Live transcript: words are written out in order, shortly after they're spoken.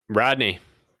Rodney,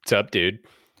 what's up, dude?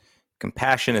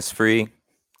 Compassion is free.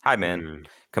 Hi, man. Mm,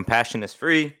 Compassion is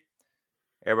free.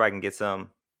 Everybody can get some.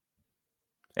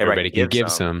 Everybody can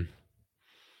give some. some.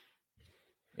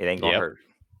 It ain't gonna Yep. hurt.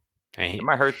 It Ain't-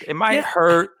 might hurt. It might Yeah.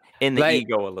 hurt in the Like-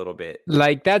 ego a little bit.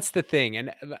 Like that's the thing,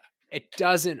 and it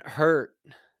doesn't hurt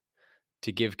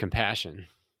to give compassion.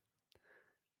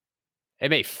 It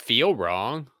may feel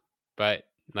wrong, but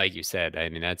like you said, I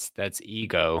mean that's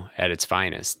ego at its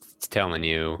finest. It's telling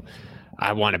you,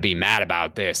 I want to be mad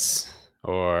about this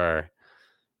or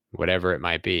whatever it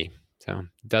might be. So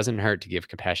it doesn't hurt to give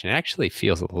compassion. It actually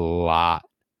feels a lot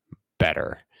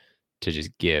better to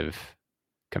just give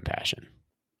compassion.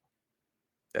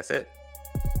 That's it.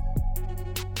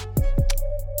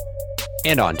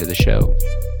 And on to the show.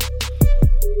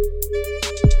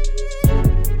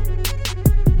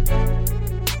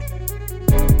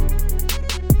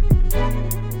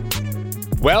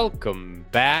 Welcome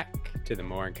back to the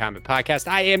More in Common podcast.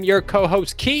 I am your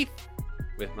co-host, Keith,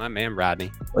 with my man,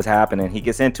 Rodney. What's happening? He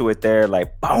gets into it there,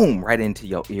 like, boom, right into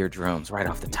your eardrums, right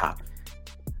off the top.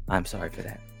 I'm sorry for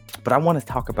that. But I want to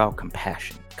talk about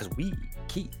compassion because we,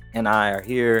 Keith and I, are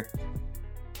here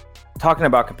talking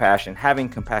about compassion, having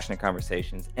compassionate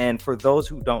conversations. And for those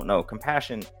who don't know,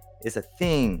 compassion is a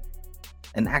thing,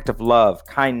 an act of love,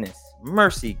 kindness,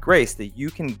 mercy, grace that you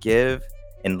can give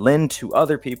and lend to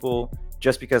other people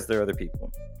just because they're other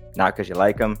people. Not because you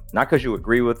like them, not because you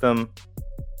agree with them,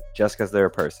 just because they're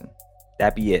a person.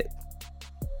 That be it.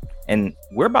 And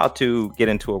we're about to get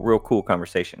into a real cool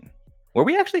conversation where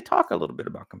we actually talk a little bit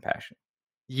about compassion.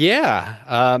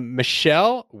 Yeah.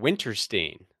 Michelle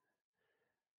Winterstein.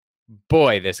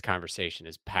 Boy, this conversation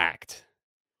is packed.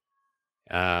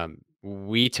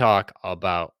 We talk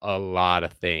about a lot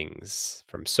of things,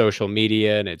 from social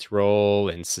media and its role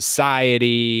in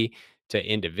society to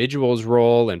individuals'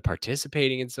 role in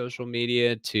participating in social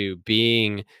media to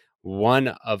being one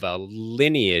of a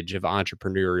lineage of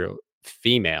entrepreneurial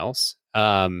females.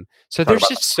 So there's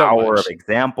just so power much. of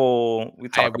example. We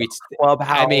talk about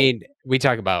Clubhouse. I mean, we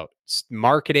talk about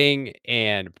marketing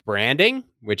and branding,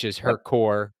 which is her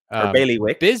core her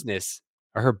bailiwick business,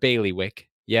 or her bailiwick.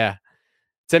 Yeah.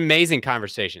 It's an amazing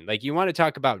conversation. Like, you want to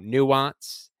talk about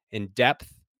nuance and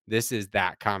depth. This is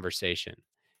that conversation.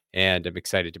 And I'm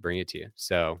excited to bring it to you.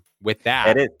 So with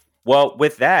that. Well,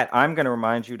 with that, I'm going to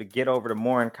remind you to get over to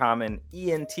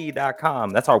moreincommon.ent.com.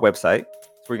 That's our website.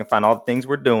 It's where you can find all the things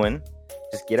we're doing.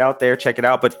 Just get out there, check it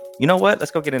out. But you know what?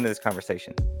 Let's go get into this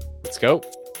conversation. Let's go.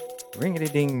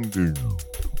 Ring-a-ding-ding.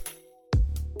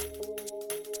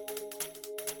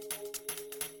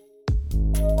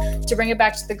 To bring it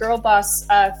back to the girl boss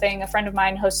thing, a friend of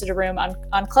mine hosted a room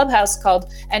on Clubhouse called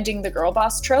Ending the Girl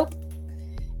Boss Trope.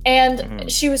 And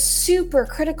she was super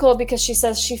critical because she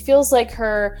says she feels like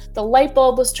the light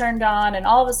bulb was turned on and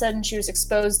all of a sudden she was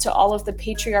exposed to all of the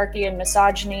patriarchy and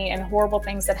misogyny and horrible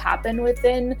things that happen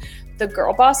within the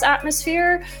girl boss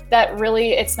atmosphere, that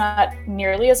really it's not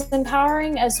nearly as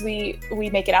empowering as we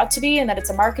make it out to be, and that it's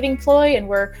a marketing ploy, and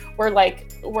we're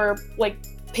like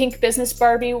pink business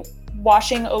Barbie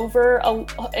washing over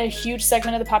a huge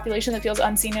segment of the population that feels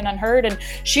unseen and unheard. And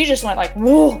she just went like,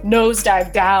 whoa,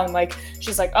 nosedive down. Like,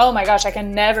 she's like, oh my gosh, I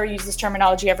can never use this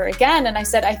terminology ever again. And I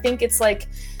said, I think it's like,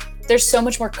 there's so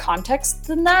much more context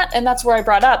than that. And that's where I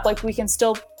brought up, like, we can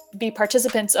still be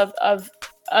participants of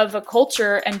a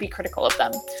culture and be critical of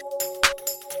them.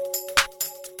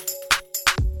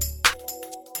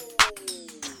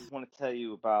 I want to tell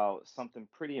you about something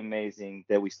pretty amazing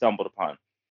that we stumbled upon.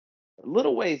 A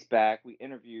little ways back, we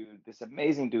interviewed this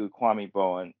amazing dude, Kwame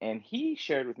Bowen, and he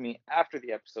shared with me after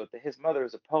the episode that his mother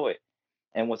is a poet.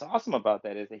 And what's awesome about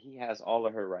that is that he has all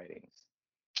of her writings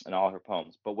and all her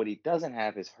poems, but what he doesn't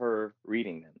have is her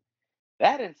reading them.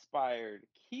 That inspired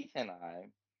Keith and I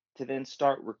to then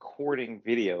start recording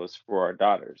videos for our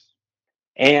daughters.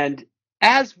 And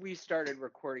as we started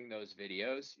recording those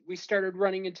videos, we started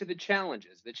running into the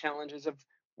challenges of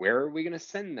where are we going to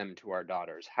send them to our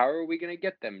daughters? How are we going to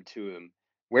get them to them?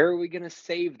 Where are we going to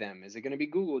save them? Is it going to be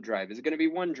Google Drive? Is it going to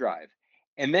be OneDrive?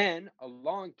 And then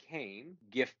along came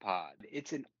GiftPod.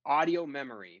 It's an audio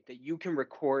memory that you can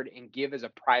record and give as a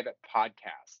private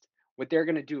podcast. What they're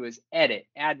going to do is edit,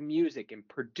 add music, and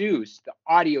produce the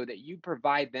audio that you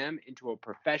provide them into a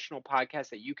professional podcast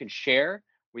that you can share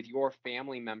with your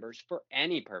family members for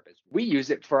any purpose. We use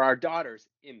it for our daughters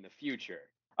in the future.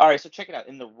 All right, so check it out.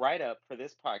 In the write-up for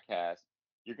this podcast,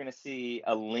 you're going to see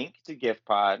a link to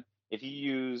GiftPod. If you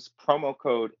use promo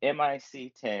code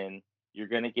MIC10, you're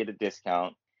going to get a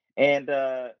discount. And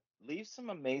leave some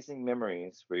amazing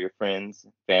memories for your friends,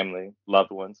 family,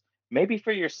 loved ones, maybe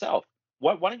for yourself.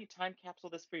 Why don't you time capsule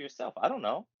this for yourself? I don't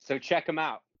know. So check them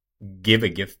out.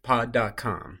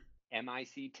 giveagiftpod.com.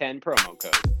 MIC10 promo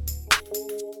code.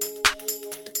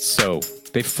 So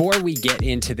before we get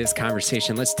into this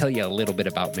conversation, let's tell you a little bit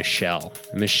about Michelle.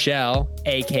 Michelle,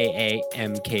 aka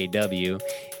MKW,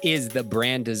 is the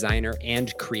brand designer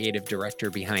and creative director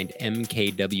behind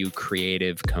MKW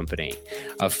Creative Company,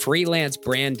 a freelance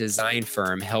brand design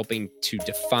firm helping to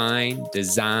define,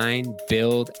 design,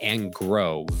 build, and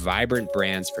grow vibrant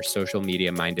brands for social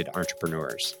media-minded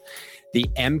entrepreneurs. The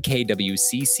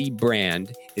MKWCC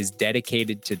brand is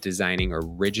dedicated to designing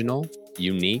original,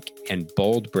 unique, and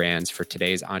bold brands for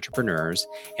today's entrepreneurs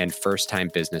and first-time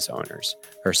business owners.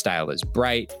 Her style is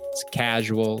bright, it's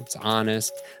casual, it's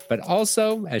honest, but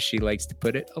also, as she likes to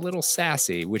put it, a little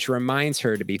sassy, which reminds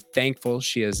her to be thankful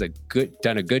she has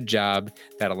done a good job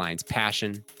that aligns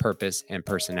passion, purpose, and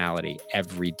personality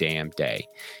every damn day.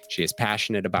 She is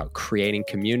passionate about creating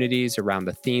communities around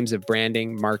the themes of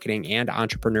branding, marketing, and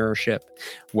entrepreneurship,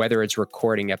 whether it's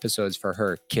recording episodes for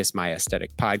her Kiss My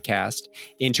Aesthetic podcast,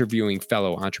 interviewing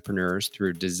fellow entrepreneurs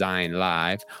through Design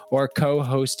Live, or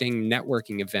co-hosting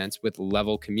networking events with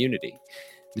Level Community.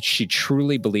 She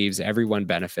truly believes everyone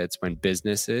benefits when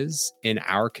businesses in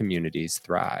our communities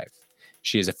thrive.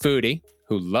 She is a foodie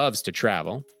who loves to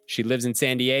travel. She lives in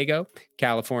San Diego,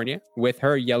 California, with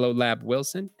her yellow lab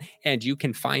Wilson, and you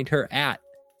can find her at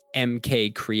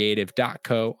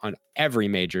mkcreative.co on every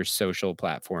major social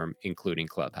platform, including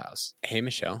Clubhouse. Hey,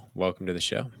 Michelle, welcome to the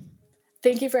show.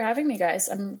 Thank you for having me, guys.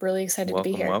 I'm really excited to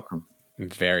be here. Welcome. I'm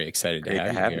very excited Great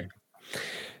to have you here.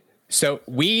 So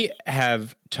we've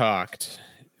talked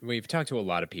to a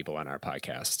lot of people on our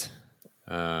podcast.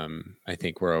 I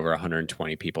think we're over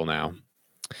 120 people now,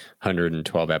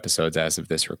 112 episodes as of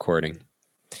this recording.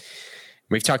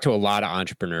 We've talked to a lot of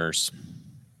entrepreneurs,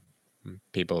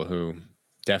 people who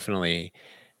definitely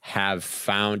have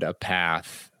found a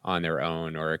path on their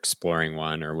own or exploring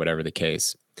one or whatever the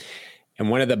case. And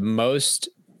one of the most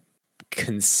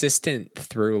consistent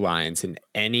through lines in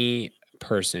any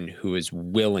person who is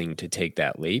willing to take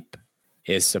that leap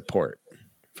is support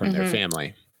from their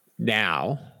family.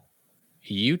 Now,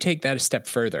 you take that a step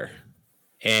further.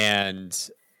 And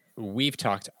we've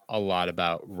talked a lot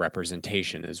about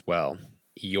representation as well.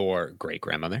 Your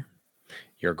great-grandmother,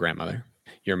 your grandmother,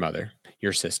 your mother,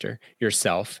 your sister,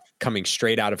 yourself, coming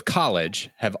straight out of college,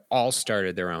 have all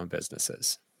started their own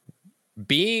businesses.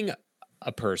 Being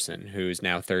a person who's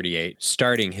now 38,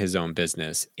 starting his own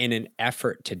business in an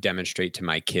effort to demonstrate to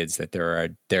my kids that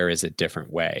there is a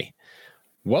different way.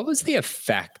 What was the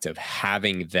effect of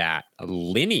having that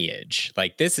lineage?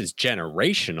 Like, this is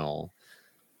generational,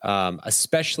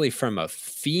 especially from a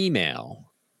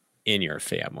female in your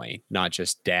family, not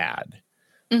just dad.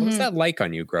 What was that like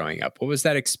on you growing up? What was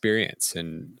that experience,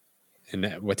 and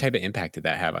what type of impact did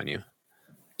that have on you?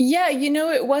 Yeah,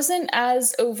 it wasn't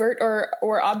as overt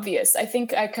or obvious. I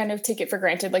think I kind of take it for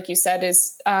granted, like you said,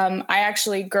 I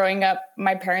actually, growing up,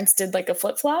 my parents did like a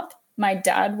flip-flop. My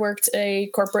dad worked a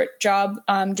corporate job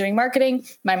doing marketing.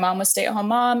 My mom was stay-at-home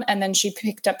mom, and then she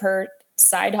picked up her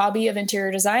side hobby of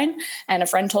interior design, and a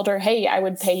friend told her, hey, I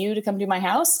would pay you to come do my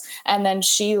house. And then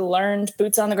she learned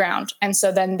boots on the ground. And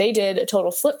so then they did a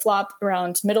total flip-flop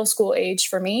around middle school age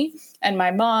for me. And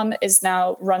my mom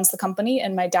runs the company,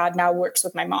 and my dad now works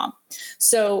with my mom.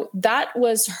 So that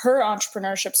was her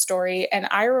entrepreneurship story. And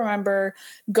I remember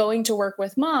going to work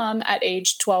with mom at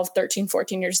age 12, 13,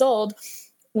 14 years old,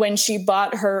 when she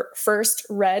bought her first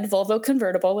red Volvo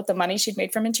convertible with the money she'd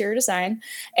made from interior design.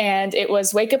 And it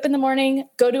was wake up in the morning,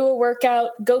 go do a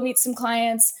workout, go meet some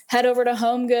clients, head over to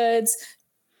Home Goods,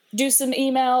 do some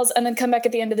emails, and then come back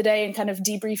at the end of the day and kind of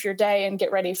debrief your day and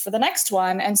get ready for the next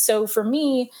one. And so for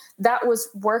me, that was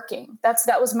working.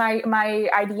 That was my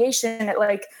ideation at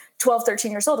like 12, 13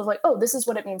 years old of like, oh, this is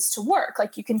what it means to work.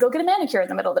 Like, you can go get a manicure in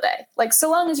the middle of the day. Like, so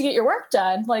long as you get your work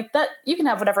done, like that, you can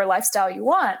have whatever lifestyle you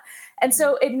want. And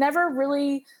so it never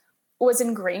really was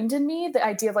ingrained in me, the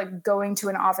idea of like going to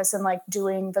an office and like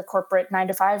doing the corporate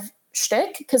 9-to-5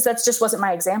 shtick, because that's just wasn't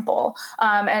my example.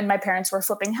 And my parents were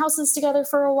flipping houses together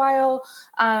for a while.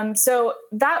 So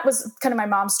that was kind of my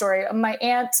mom's story. My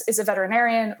aunt is a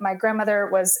veterinarian. My grandmother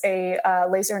was a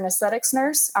laser and aesthetics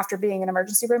nurse after being an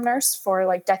emergency room nurse for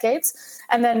like decades.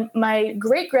 And then my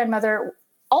great grandmother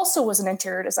also was an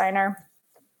interior designer.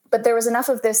 But there was enough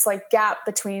of this like gap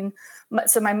between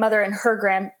my mother and her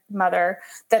grandmother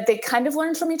that they kind of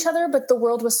learned from each other, but the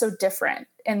world was so different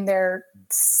in their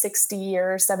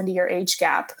 60-year, 70-year age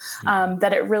gap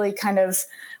that it really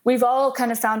we've all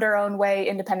kind of found our own way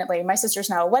independently. My sister's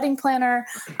now a wedding planner.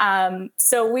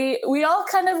 So we all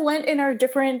kind of went in our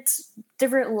different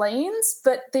lanes,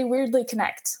 but they weirdly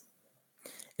connect.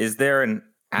 Is there an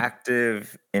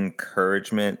active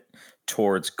encouragement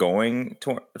towards going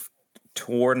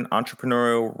toward an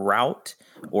entrepreneurial route,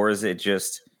 or is it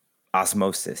just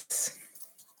osmosis?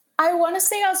 I want to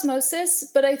say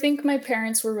osmosis, but I think my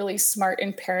parents were really smart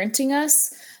in parenting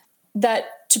us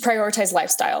to prioritize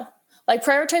lifestyle. Like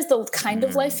prioritize the kind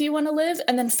of life you want to live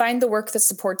and then find the work that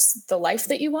supports the life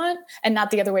that you want and not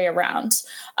the other way around.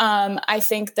 I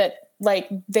think that like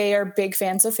they are big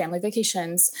fans of family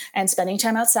vacations and spending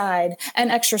time outside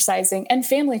and exercising and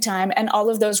family time. And all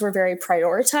of those were very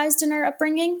prioritized in our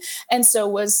upbringing. And so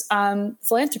was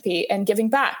philanthropy and giving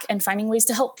back and finding ways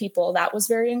to help people. That was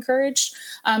very encouraged.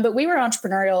 But we were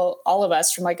entrepreneurial, all of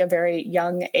us, from like a very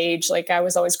young age. Like I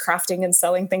was always crafting and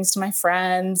selling things to my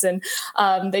friends. And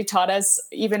they taught us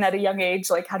even at a young age,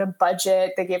 like how to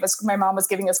budget. My mom was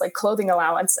giving us like clothing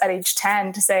allowance at age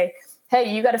 10 to say,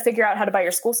 hey, you got to figure out how to buy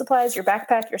your school supplies, your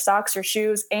backpack, your socks, your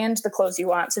shoes, and the clothes you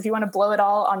want. So if you want to blow it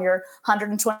all on your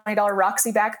 $120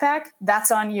 Roxy backpack, that's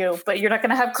on you. But you're not going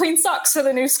to have clean socks for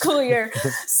the new school year.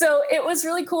 So it was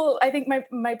really cool. I think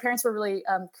my parents were really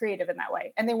creative in that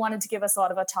way. And they wanted to give us a lot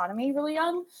of autonomy really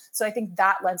young. So I think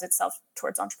that lends itself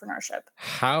towards entrepreneurship.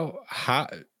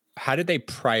 How did they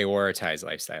prioritize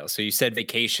lifestyle? So you said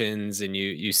vacations and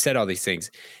you said all these things.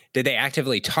 Did they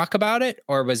actively talk about it,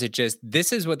 or was it just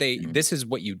this is what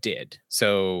you did?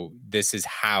 So this is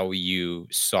how you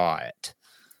saw it?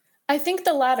 I think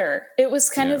the latter. It was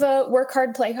kind of a work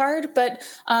hard, play hard. But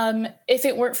if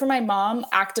it weren't for my mom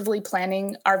actively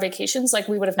planning our vacations, like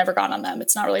we would have never gone on them.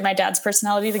 It's not really my dad's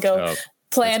personality to go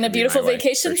plan a beautiful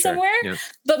vacation somewhere. Yep.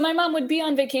 But my mom would be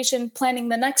on vacation planning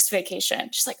the next vacation.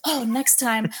 She's like, oh, next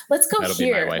time, let's go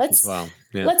here. Let's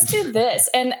do this.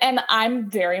 And I'm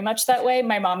very much that way.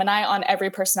 My mom and I on every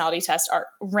personality test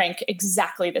rank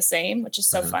exactly the same, which is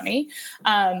so funny.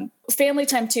 Family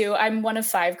time too. I'm one of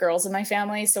 5 girls in my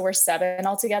family. So we're 7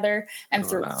 altogether and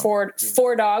through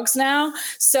 4 dogs now.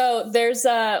 So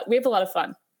we have a lot of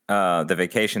fun. The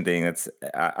vacation thing,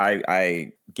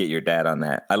 I get your dad on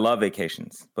that. I love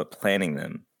vacations, but planning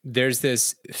them. There's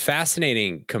this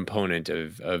fascinating component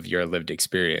of your lived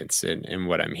experience and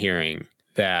what I'm hearing,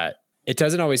 that it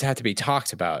doesn't always have to be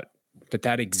talked about, but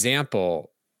that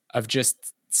example of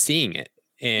just seeing it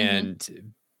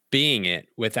and being it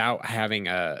without having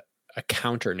a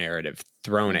counter narrative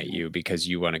thrown at you because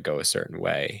you want to go a certain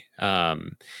way.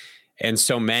 And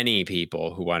so many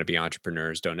people who want to be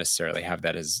entrepreneurs don't necessarily have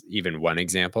that as even one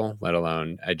example, let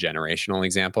alone a generational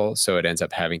example. So it ends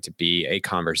up having to be a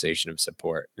conversation of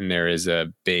support. And there is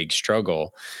a big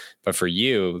struggle. But for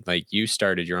you, like you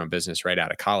started your own business right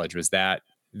out of college. Was that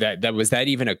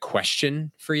even a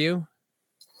question for you?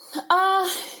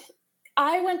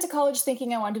 I went to college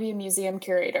thinking I wanted to be a museum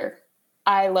curator.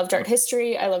 I loved art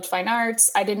history. I loved fine arts.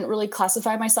 I didn't really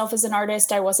classify myself as an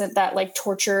artist. I wasn't that like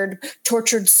tortured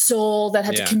soul that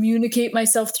had to communicate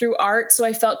myself through art. So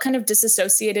I felt kind of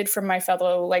disassociated from my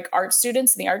fellow like art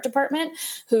students in the art department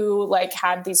who like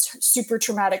had these super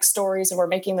traumatic stories and were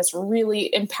making this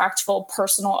really impactful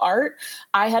personal art.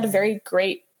 I had a very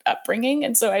great upbringing.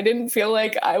 And so I didn't feel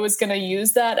like I was going to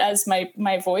use that as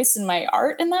my voice and my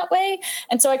art in that way.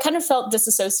 And so I kind of felt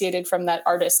disassociated from that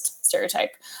artist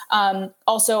stereotype.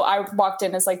 Also, I walked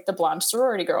in as like the blonde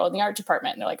sorority girl in the art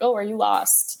department. And they're like, oh, are you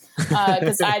lost?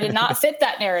 Because I did not fit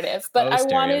that narrative. But I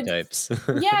wanted,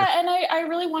 and I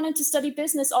really wanted to study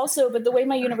business also. But the way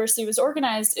my university was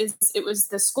organized is it was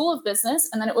the School of Business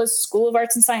and then it was School of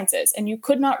Arts and Sciences. And you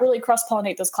could not really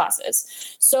cross-pollinate those classes.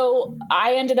 So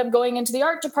I ended up going into the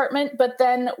art department, but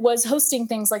then was hosting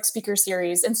things like speaker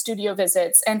series and studio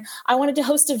visits. And I wanted to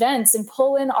host events and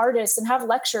pull in artists and have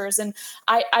lectures. And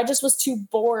I just was too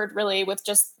bored really with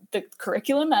just the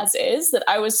curriculum as is that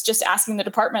I was just asking the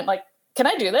department, like, can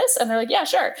I do this? And they're like, yeah,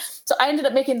 sure. So I ended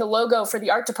up making the logo for the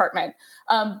art department.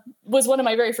 Was one of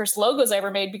my very first logos I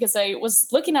ever made because I was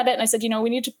looking at it and I said, we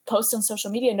need to post on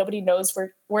social media. Nobody knows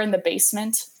we're in the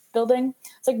basement building.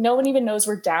 It's like, no one even knows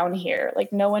we're down here.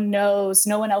 Like no one knows,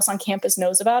 no one else on campus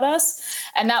knows about us.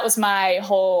 And that was my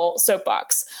whole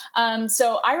soapbox.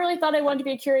 So I really thought I wanted to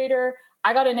be a curator.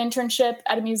 I got an internship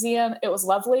at a museum. It was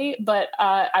lovely, but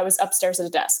I was upstairs at a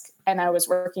desk and I was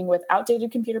working with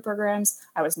outdated computer programs.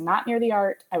 I was not near the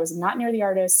art. I was not near the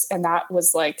artists. And that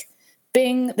was like,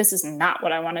 bing, this is not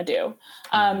what I want to do.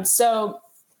 So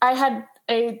I had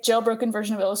a jailbroken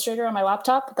version of Illustrator on my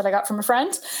laptop that I got from a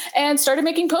friend and started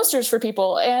making posters for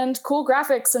people and cool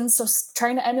graphics. And so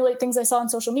trying to emulate things I saw on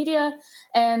social media.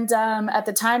 And at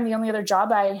the time, the only other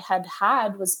job I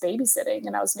had was babysitting,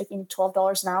 and I was making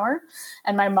 $12 an hour.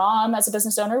 And my mom, as a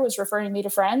business owner, was referring me to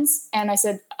friends. And I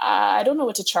said, I don't know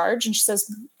what to charge. And she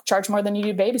says, charge more than you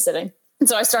do babysitting. And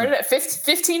so I started at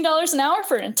 $15 an hour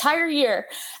for an entire year.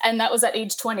 And that was at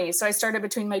age 20. So I started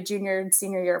between my junior and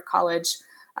senior year of college.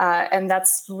 And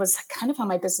was kind of how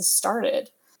my business started.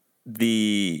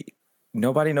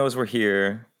 Nobody knows we're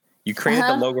here. You created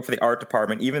the logo for the art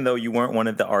department, even though you weren't one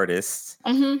of the artists.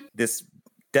 Mm-hmm. This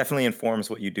definitely informs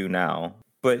what you do now.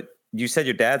 But you said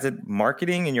your dad's at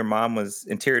marketing and your mom was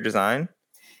interior design?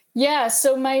 Yeah.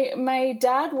 So my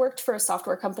dad worked for a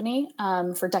software company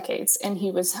for decades, and he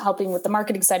was helping with the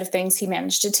marketing side of things. He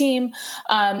managed a team.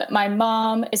 My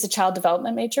mom is a child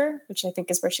development major, which I think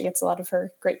is where she gets a lot of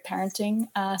her great parenting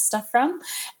stuff from,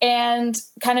 and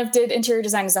kind of did interior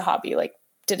design as a hobby, like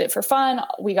did it for fun.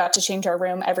 We got to change our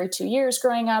room every 2 years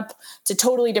growing up to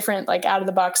totally different, like out of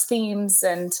the box themes.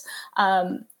 And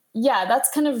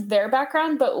that's kind of their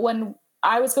background. But when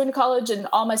I was going to college, and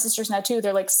all my sisters now too,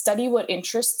 they're like, study what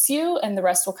interests you and the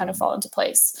rest will kind of fall into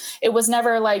place. It was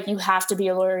never like, you have to be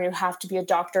a lawyer, you have to be a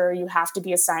doctor, you have to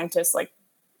be a scientist. Like,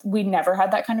 we never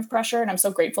had that kind of pressure. And I'm so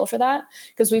grateful for that,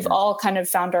 because we've all kind of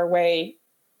found our way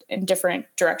in different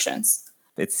directions.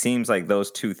 It seems like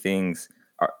those two things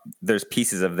there's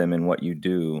pieces of them in what you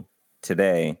do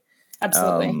today.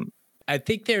 Absolutely. I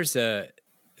think there's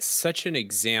such an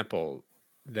example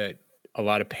that a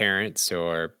lot of parents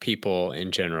or people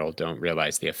in general don't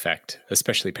realize the effect,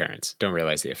 especially parents don't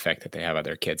realize the effect that they have on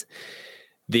their kids.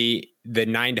 The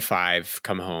 9 to 5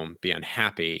 come home, be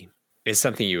unhappy is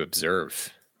something you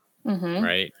observe,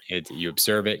 right? You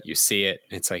observe it, you see it.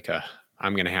 It's like,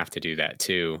 I'm going to have to do that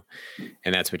too.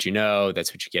 And that's what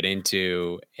that's what you get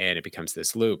into. And it becomes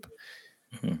this loop.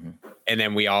 Mm-hmm. And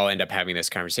then we all end up having this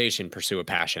conversation, pursue a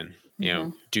passion,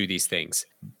 do these things.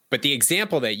 But the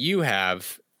example that you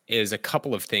have is a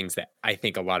couple of things that I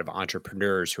think a lot of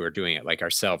entrepreneurs who are doing it like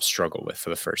ourselves struggle with for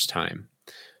the first time.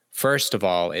 First of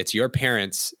all, it's your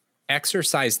parents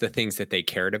exercise the things that they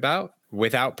cared about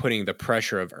without putting the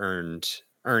pressure of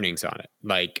earnings on it.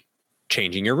 Like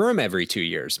changing your room every 2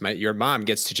 years. Your mom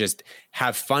gets to just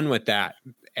have fun with that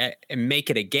and make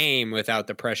it a game without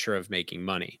the pressure of making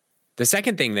money. The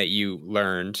second thing that you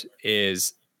learned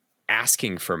is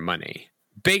asking for money.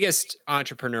 Biggest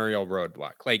entrepreneurial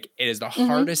roadblock. Like, it is the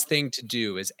hardest thing to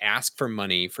do is ask for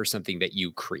money for something that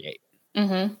you create.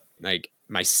 Mm-hmm. Like,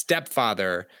 my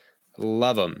stepfather,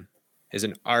 love him, is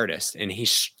an artist, and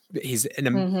he's an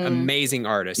amazing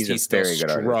artist. He still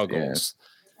struggles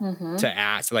to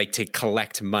ask, like, to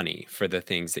collect money for the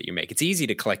things that you make. It's easy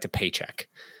to collect a paycheck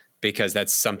because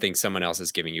that's something someone else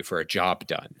is giving you for a job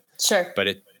done. Sure. But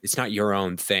it's not your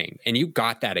own thing. And you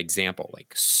got that example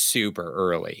like super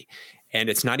early. And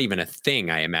it's not even a thing,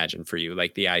 I imagine, for you.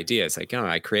 Like, the idea is like, oh,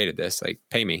 I created this, like,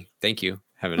 pay me. Thank you.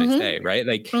 Have a nice day. Right.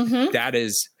 Like, that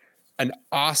is an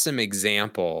awesome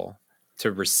example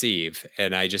to receive.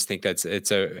 And I just think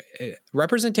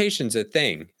representation's a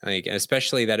thing, like,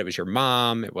 especially that it was your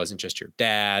mom. It wasn't just your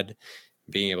dad.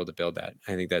 Being able to build that.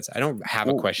 I think I don't have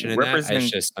a question in that.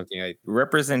 It's just something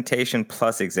representation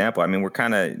plus example. I mean, we're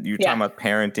you're talking about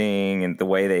parenting and the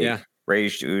way they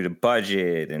raised you to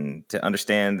budget and to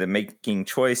understand the making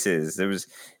choices. It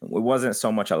wasn't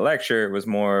so much a lecture. It was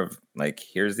more of like,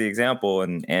 here's the example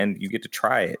and you get to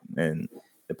try it, and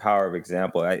the power of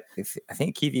example. I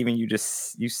think, Keith, even you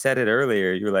said it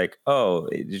earlier. You're like,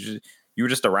 you were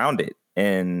just around it.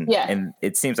 And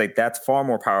it seems like that's far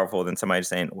more powerful than somebody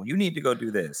saying, well, you need to go do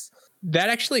this. That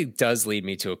actually does lead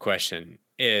me to a question.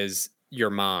 Is your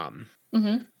mom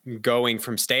going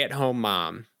from stay-at-home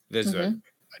mom? There's a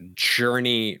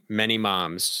journey many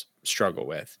moms struggle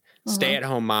with.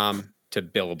 Stay-at-home mom to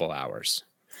billable hours.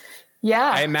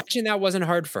 Yeah. I imagine that wasn't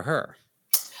hard for her.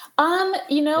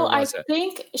 I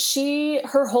think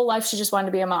her whole life, she just wanted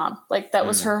to be a mom. Like, that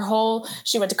was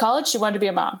she went to college. She wanted to be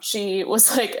a mom. She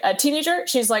was like a teenager.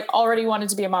 She's like already wanted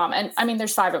to be a mom. And I mean,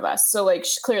 there's 5 of us. So like,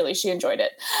 clearly she enjoyed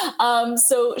it.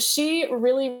 So she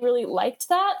really, really liked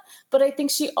that. But I think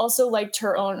she also liked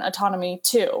her own autonomy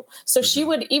too. So she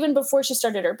would, even before she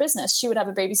started her business, she would have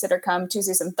a babysitter come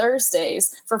Tuesdays and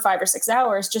Thursdays for 5 or 6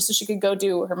 hours just so she could go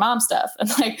do her mom stuff and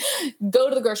like go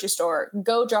to the grocery store,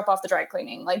 go drop off the dry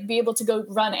cleaning, like be able to go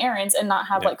run errands and not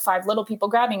have like 5 little people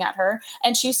grabbing at her.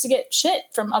 And she used to get shit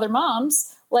from other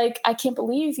moms. Like, I can't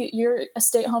believe you're a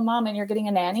stay-at-home mom and you're getting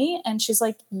a nanny. And she's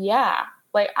like, yeah,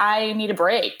 like, I need a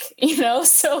break,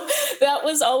 So that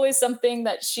was always something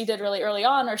that she did really early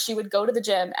on, or she would go to the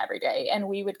gym every day and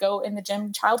we would go in the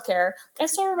gym childcare. I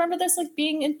still remember this, like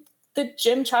being in the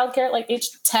gym childcare at like age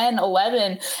 10,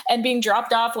 11 and being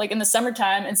dropped off like in the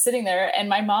summertime and sitting there. And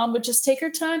my mom would just take her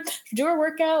time, do her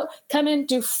workout, come in,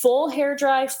 do full hair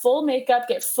dry, full makeup,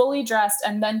 get fully dressed,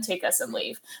 and then take us and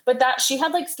leave. But that she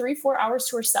had like 3-4 hours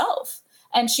to herself.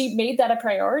 And she made that a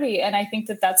priority. And I think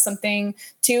that that's something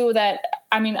too that,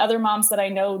 I mean, other moms that I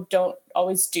know don't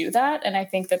always do that. And I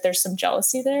think that there's some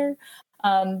jealousy there.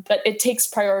 But it takes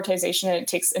prioritization and it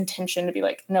takes intention to be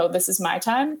like, no, this is my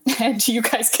time and you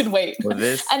guys can wait. Well,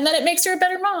 and then it makes her a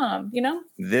better mom, you know?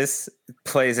 This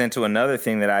plays into another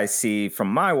thing that I see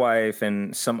from my wife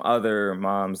and some other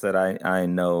moms that I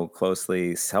know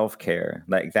closely, self-care,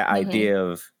 like that idea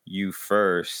of you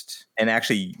first, and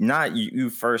actually not you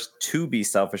first to be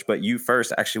selfish, but you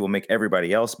first actually will make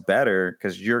everybody else better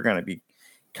because you're going to be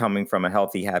coming from a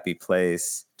healthy, happy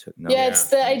place. It's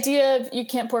the idea of you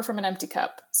can't pour from an empty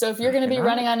cup. So if you're going to be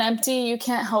running on empty, you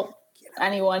can't help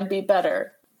anyone be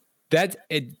better.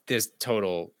 This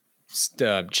total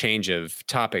change of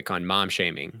topic on mom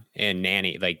shaming and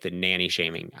nanny, like the nanny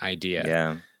shaming idea.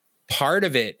 Yeah. Part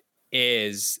of it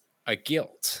is a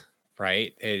guilt,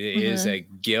 right? It is a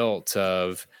guilt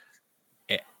of,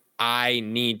 I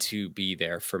need to be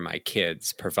there for my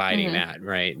kids, providing that,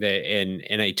 right?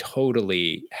 And I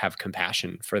totally have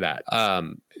compassion for that.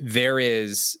 There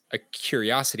is a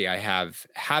curiosity I have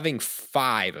having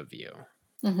 5 of you,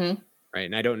 right?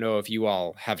 And I don't know if you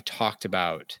all have talked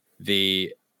about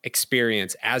the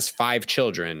experience as 5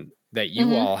 children that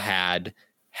you all had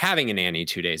having a nanny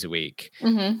 2 days a week,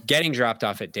 getting dropped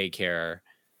off at daycare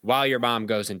while your mom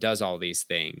goes and does all these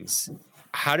things.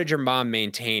 How did your mom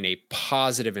maintain a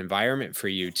positive environment for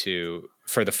you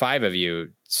for the 5 of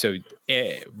you, so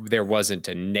there wasn't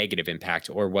a negative impact,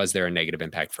 or was there a negative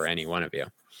impact for any one of you?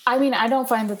 I mean, I don't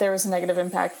find that there was a negative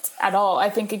impact at all. I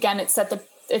think, again, it set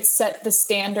the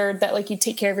standard that like you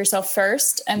take care of yourself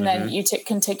first and then you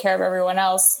can take care of everyone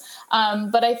else.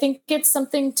 But I think it's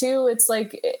something too, it's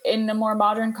like in a more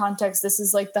modern context, this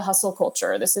is like the hustle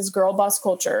culture. This is girl boss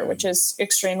culture, which is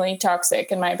extremely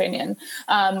toxic in my opinion,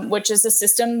 which is a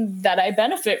system that I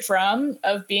benefit from,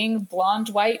 of being blonde,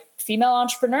 white, female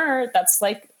entrepreneur. That's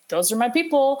like, those are my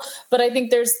people. But I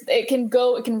think it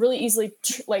can really easily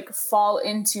fall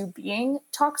into being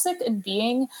toxic and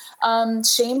being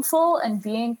shameful and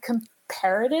being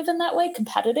comparative in that way,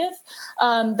 competitive,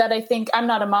 that I think I'm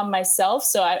not a mom myself,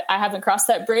 so I haven't crossed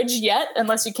that bridge yet,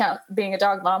 unless you count being a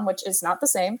dog mom, which is not the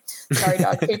same. Sorry,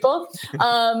 dog people.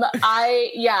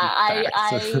 I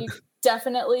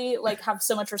definitely have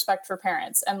so much respect for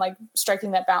parents and striking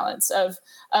that balance of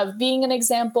being an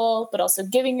example, but also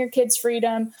giving your kids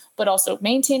freedom, but also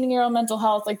maintaining your own mental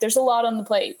health. There's a lot on the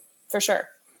plate for sure.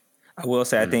 I will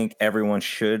say, I think everyone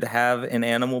should have an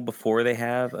animal before they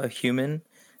have a human.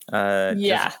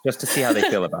 Just to see how they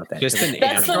feel about that. Just an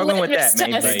animal. Struggling with that,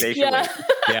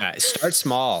 maybe start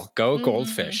small. Go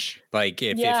goldfish. If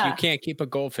you can't keep a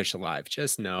goldfish alive,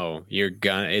 just know you're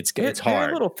gonna. It's hard. They're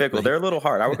a little fickle. They're a little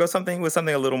hard. I would go something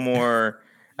a little more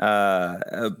with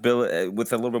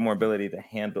a little bit more ability to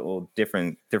handle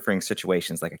differing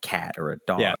situations, like a cat or a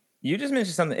dog. Yeah. You just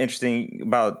mentioned something interesting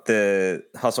about the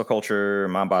hustle culture,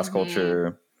 mom boss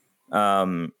culture.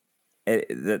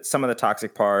 That some of the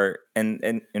toxic part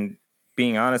and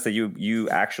being honest that you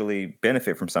actually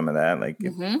benefit from some of that,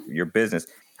 your business.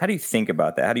 How do you think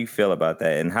about that? How do you feel about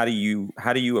that? And how do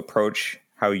you approach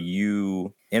how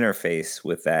you interface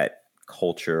with that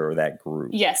culture or that group?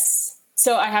 Yes.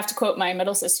 So I have to quote my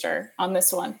middle sister on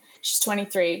this one. She's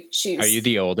 23. Are you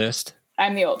the oldest?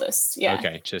 I'm the oldest. Yeah.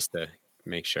 Okay. Just to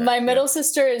make sure. My middle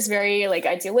sister is very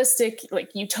idealistic,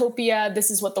 utopia. This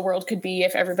is what the world could be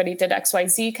if everybody did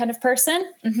XYZ kind of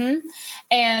person.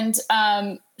 And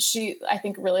she, I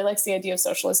think, really likes the idea of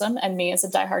socialism. And me as a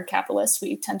diehard capitalist,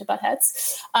 we tend to butt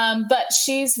heads. But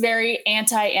she's very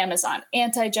anti-Amazon,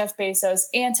 anti-Jeff Bezos,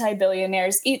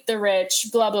 anti-billionaires, eat the rich,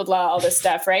 blah, blah, blah, all this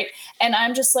stuff, right? And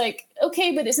I'm just like,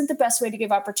 okay, but isn't the best way to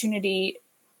give opportunity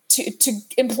to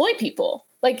employ people?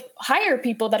 Hire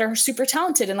people that are super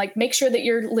talented and make sure that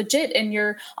you're legit and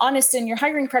you're honest in your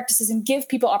hiring practices and give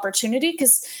people opportunity,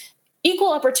 because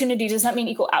equal opportunity does not mean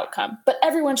equal outcome, but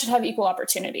everyone should have equal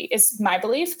opportunity is my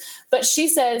belief. But she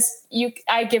says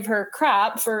I give her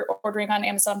crap for ordering on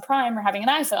Amazon Prime or having an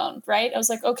iPhone, right? I was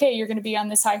like, okay, you're going to be on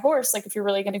this high horse. If you're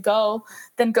really going to go,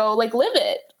 then go live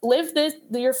it, live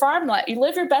your farm life. You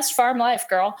live your best farm life,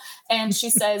 girl. And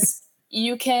she says,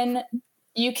 you can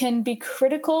be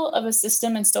critical of a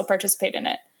system and still participate in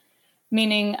it.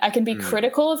 Meaning I can be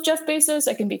critical of Jeff Bezos.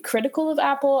 I can be critical of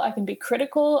Apple. I can be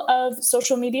critical of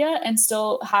social media and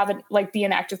still have it, be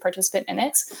an active participant in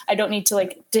it. I don't need to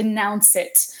denounce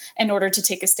it in order to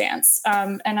take a stance.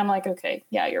 And I'm like, okay,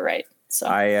 yeah, you're right. So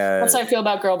that's how I feel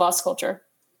about girl boss culture.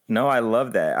 No, I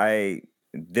love that.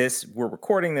 We're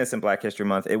recording this in Black History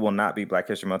Month. It will not be Black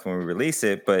History Month when we release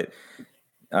it, but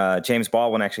James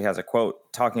Baldwin actually has a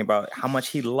quote talking about how much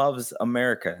he loves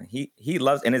America. He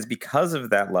loves, and it's because of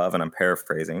that love, and I'm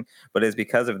paraphrasing, but it's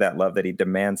because of that love that he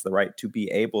demands the right to be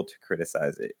able to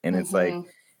criticize it. And it's like,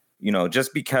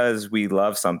 just because we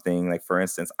love something, like for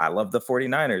instance, I love the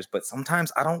 49ers, but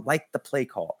sometimes I don't like the play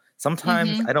call.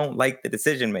 Sometimes I don't like the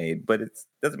decision made, but it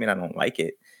doesn't mean I don't like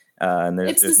it. And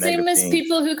it's the same as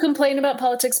people who complain about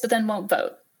politics but then won't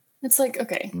vote. It's like,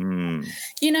 okay,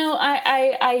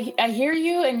 I hear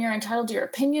you and you're entitled to your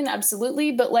opinion.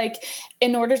 Absolutely. But like,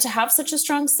 in order to have such a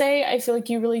strong say, I feel like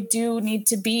you really do need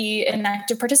to be an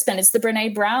active participant. It's the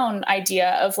Brene Brown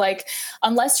idea of like,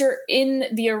 unless you're in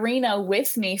the arena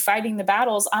with me fighting the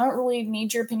battles, I don't really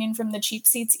need your opinion from the cheap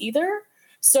seats either.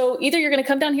 So either you're going to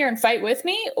come down here and fight with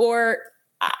me, or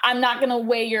I'm not going to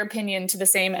weigh your opinion to the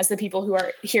same as the people who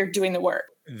are here doing the work.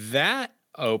 That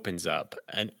opens up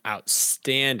an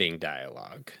outstanding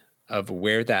dialogue of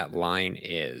where that line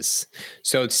is.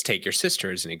 So let's take your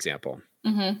sister as an example.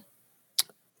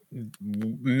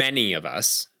 Many of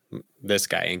us, this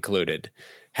guy included,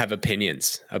 have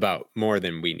opinions about more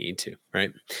than we need to,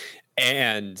 right?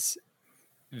 And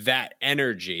that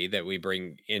energy that we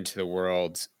bring into the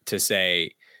world to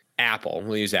say, Apple,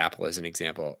 we'll use Apple as an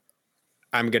example.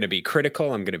 I'm going to be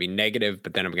critical, I'm going to be negative,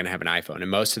 but then I'm going to have an iPhone. And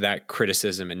most of that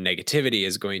criticism and negativity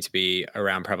is going to be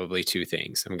around probably two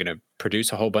things. I'm going to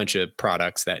produce a whole bunch of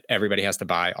products that everybody has to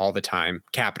buy all the time.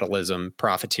 Capitalism,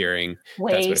 profiteering,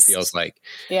 waste. That's what it feels like.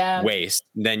 Yeah. Waste.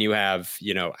 Then you have,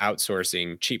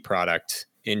 outsourcing, cheap product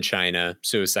in China,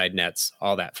 suicide nets,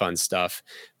 all that fun stuff.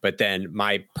 But then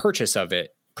my purchase of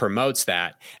it promotes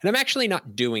that. And I'm actually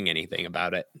not doing anything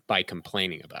about it by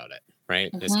complaining about it.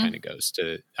 Right. This kind of goes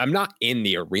to, I'm not in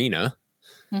the arena.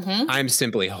 I'm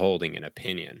simply holding an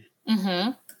opinion.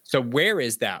 So where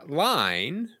is that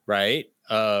line, right?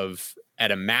 Of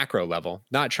at a macro level,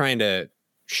 not trying to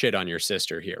shit on your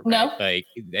sister here. Right? No. Like,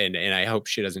 and I hope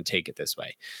she doesn't take it this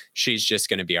way. She's just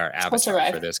going to be our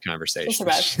avatar for this conversation.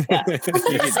 Yeah. you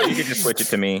could just switch it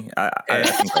to me. I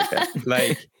think like that.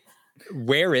 Like,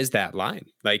 where is that line?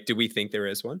 Like, do we think there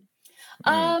is one?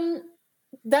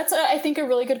 That's, I think, a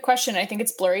really good question. I think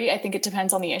it's blurry. I think it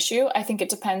depends on the issue. I think it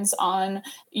depends on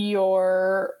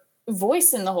your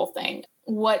voice in the whole thing.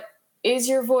 What is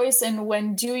your voice, and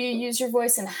when do you use your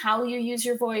voice, and how you use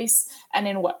your voice, and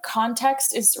in what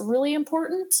context is really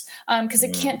important. Because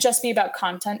it can't just be about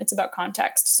content. It's about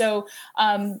context. So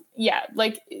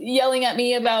like yelling at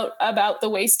me about the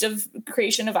waste of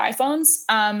creation of iPhones.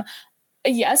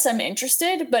 Yes, I'm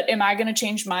interested, but am I going to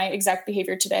change my exact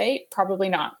behavior today? Probably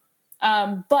not.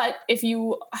 But if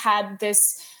you had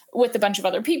this with a bunch of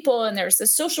other people, and there's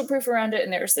this social proof around it,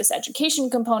 and there's this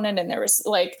education component, and there was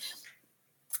like,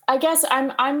 I guess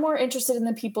I'm more interested in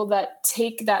the people that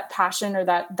take that passion or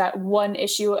that one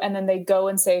issue, and then they go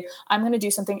and say, I'm going to do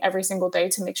something every single day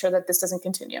to make sure that this doesn't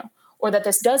continue, or that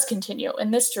this does continue in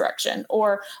this direction.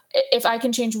 Or if I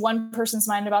can change one person's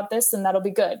mind about this, then that'll be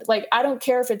good. Like, I don't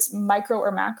care if it's micro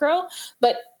or macro,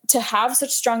 but to have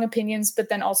such strong opinions, but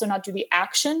then also not do the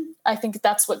action, I think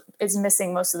that's what is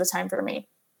missing most of the time for me.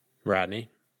 Rodney?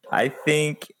 I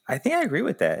think I agree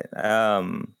with that.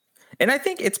 And I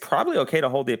think it's probably okay to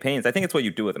hold the opinions. I think it's what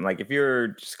you do with them. Like, if you're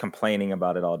just complaining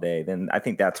about it all day, then I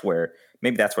think that's where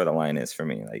the line is for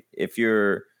me. Like,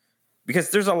 because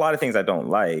there's a lot of things I don't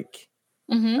like,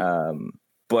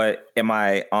 but am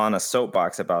I on a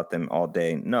soapbox about them all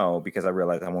day? No, because I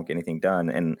realize I won't get anything done.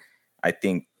 And I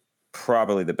think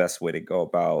probably the best way to go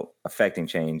about affecting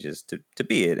change is to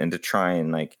be it, and to try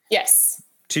and, like, yes,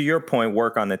 to your point,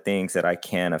 work on the things that I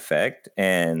can affect.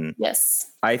 And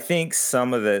yes, I think even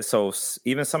some of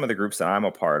the groups that I'm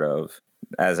a part of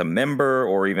as a member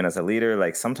or even as a leader,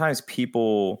 like, sometimes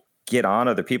people get on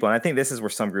other people. And I think this is where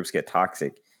some groups get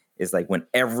toxic, is like when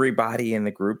everybody in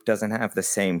the group doesn't have the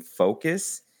same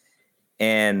focus.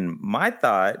 And my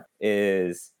thought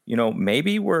is,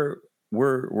 maybe we're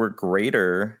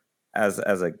greater as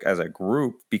a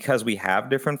group because we have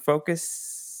different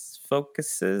focuses.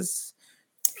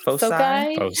 Foci.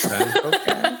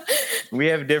 We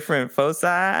have different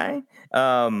foci.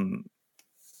 And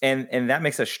that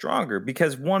makes us stronger,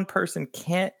 because one person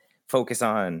can't focus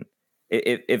on,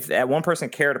 if that one person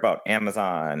cared about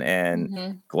Amazon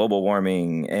and global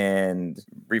warming and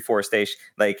reforestation,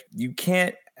 like, you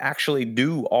can't actually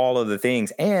do all of the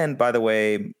things. And by the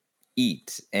way,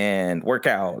 eat and work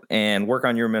out and work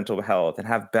on your mental health and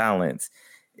have balance.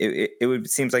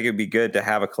 Seems like it would be good to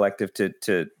have a collective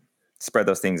to spread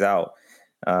those things out.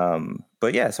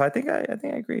 But yeah, so I think I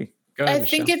agree. Go ahead, I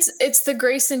think it's the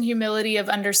grace and humility of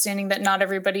understanding that not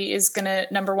everybody is going to,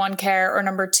 number one, care, or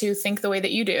number two, think the way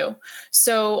that you do.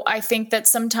 So I think that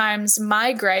sometimes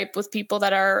my gripe with people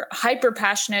that are hyper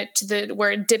passionate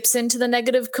where it dips into the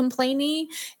negative complainy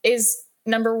is,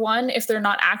 number one, if they're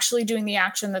not actually doing the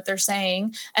action that they're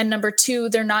saying, and number two,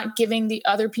 they're not giving the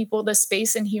other people the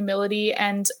space and humility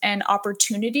and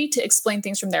opportunity to explain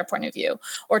things from their point of view,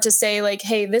 or to say like,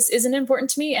 hey, this isn't important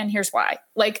to me and here's why.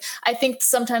 Like, I think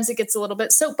sometimes it gets a little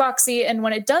bit soapboxy, and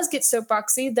when it does get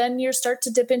soapboxy, then you start to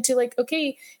dip into like,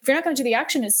 okay, if you're not going to do the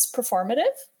action, it's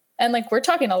performative. And like, we're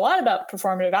talking a lot about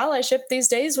performative allyship these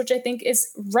days, which I think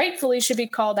is rightfully should be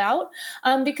called out,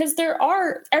 because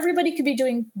everybody could be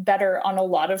doing better on a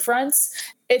lot of fronts.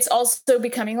 It's also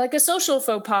becoming like a social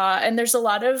faux pas. And there's a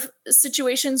lot of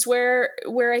situations where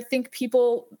I think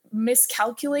people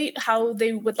miscalculate how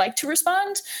they would like to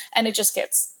respond. And it just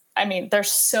gets, I mean,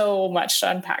 there's so much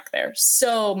to unpack there,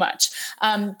 so much.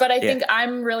 But I think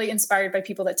I'm really inspired by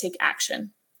people that take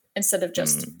action instead of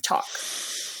just talk.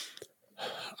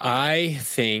 I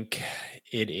think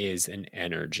it is an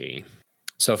energy.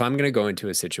 So if I'm going to go into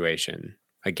a situation,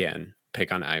 again,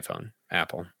 pick on iPhone,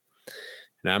 Apple,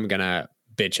 and I'm going to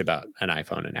bitch about an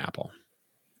iPhone and Apple,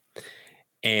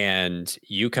 and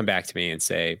you come back to me and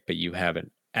say, but you have an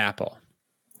Apple.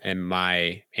 And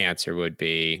my answer would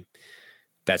be,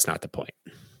 that's not the point.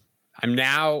 I'm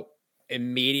now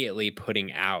immediately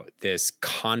putting out this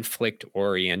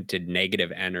conflict-oriented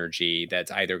negative energy that's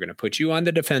either going to put you on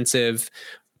the defensive,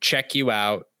 check you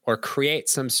out, or create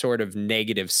some sort of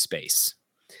negative space.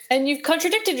 And you've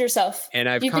contradicted yourself. And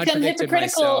you've become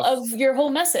hypocritical of your whole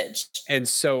message. And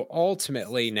so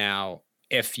ultimately now,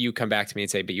 if you come back to me and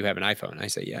say, but you have an iPhone, I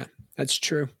say, yeah, that's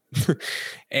true.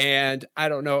 And I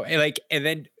don't know, and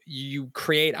then you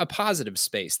create a positive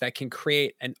space that can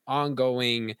create an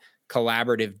ongoing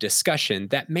collaborative discussion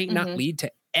that may not lead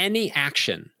to any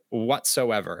action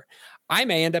whatsoever. I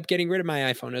may end up getting rid of my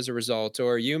iPhone as a result,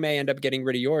 or you may end up getting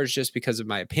rid of yours just because of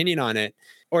my opinion on it,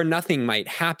 or nothing might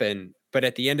happen. But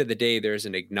at the end of the day, there's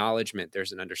an acknowledgement,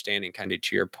 there's an understanding, kind of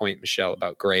to your point, Michelle,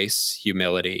 about grace,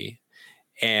 humility,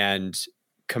 and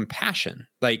compassion.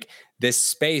 Like this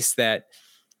space that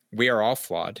we are all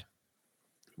flawed.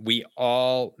 We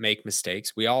all make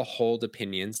mistakes. We all hold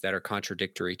opinions that are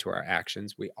contradictory to our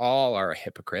actions. We all are a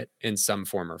hypocrite in some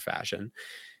form or fashion.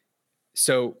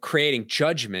 So creating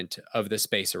judgment of the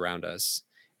space around us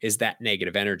is that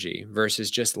negative energy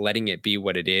versus just letting it be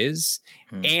what it is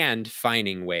and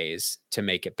finding ways to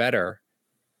make it better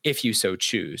if you so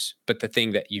choose. But the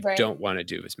thing that you don't want to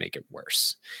do is make it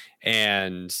worse.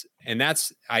 And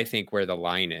that's, I think, where the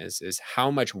line is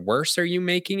how much worse are you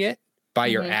making it by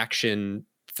your action,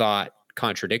 thought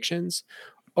contradictions,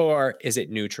 or is it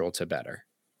neutral to better?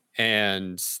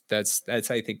 And that's I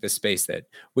think the space that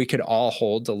we could all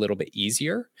hold a little bit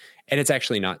easier, and it's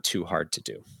actually not too hard to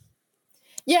do.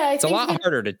 Yeah, it's a lot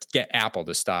harder to get Apple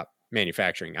to stop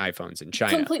manufacturing iPhones in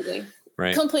China. Completely.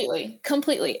 Right.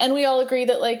 Completely. And we all agree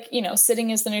that, like, you know,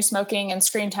 sitting is the new smoking and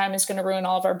screen time is going to ruin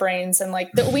all of our brains. And like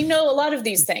we know a lot of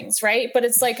these things, right? But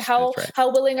it's like, how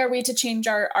willing are we to change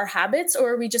our habits,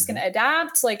 or are we just going to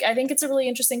adapt? Like, I think it's a really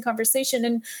interesting conversation.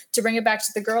 And to bring it back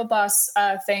to the girl boss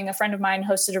thing, a friend of mine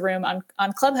hosted a room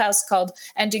on Clubhouse called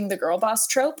Ending the Girl Boss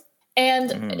Trope.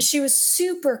 And she was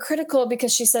super critical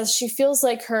because she says she feels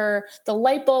like the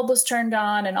light bulb was turned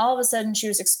on, and all of a sudden she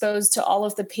was exposed to all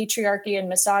of the patriarchy and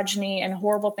misogyny and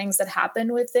horrible things that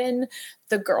happen within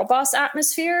the girl boss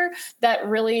atmosphere, that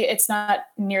really it's not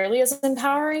nearly as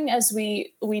empowering as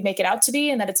we make it out to be,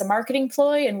 and that it's a marketing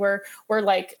ploy, and we're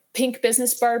like pink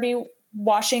business Barbie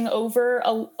washing over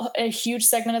a huge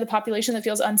segment of the population that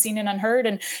feels unseen and unheard.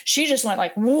 And she just went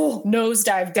like, whoa,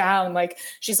 nosedive down. Like,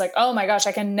 she's like, oh my gosh,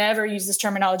 I can never use this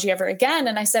terminology ever again.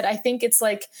 And I said, I think it's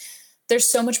like, there's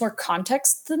so much more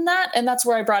context than that. And that's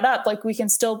where I brought up, like, we can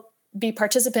still be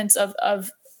participants of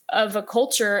a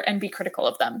culture and be critical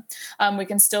of them. We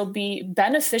can still be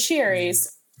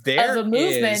beneficiaries of a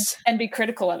movement and be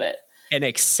critical of it. An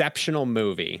exceptional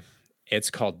movie. It's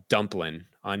called Dumplin'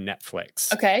 on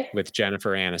Netflix. Okay. With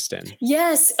Jennifer Aniston.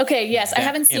 Yes. Okay. Yes. I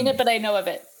haven't seen it, but I know of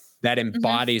it. That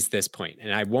embodies this point,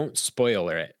 and I won't spoil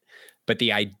it, but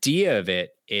the idea of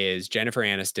it is Jennifer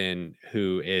Aniston,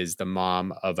 who is the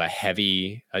mom of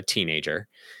a teenager,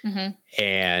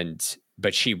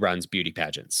 but she runs beauty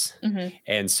pageants.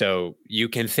 And so you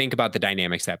can think about the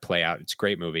dynamics that play out. It's a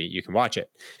great movie. You can watch it.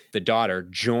 The daughter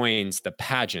joins the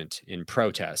pageant in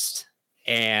protest.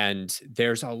 And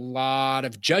there's a lot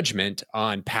of judgment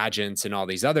on pageants and all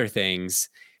these other things.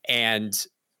 And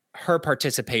her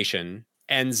participation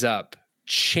ends up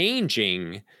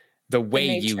changing the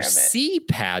way you see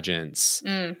pageants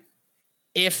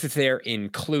if they're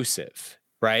inclusive,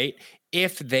 right?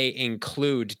 If they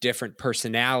include different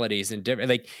personalities and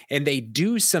different, and they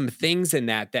do some things in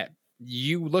that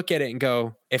you look at it and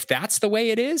go, if that's the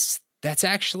way it is, that's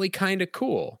actually kind of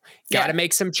cool. Got to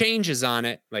make some changes on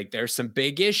it. Like there's some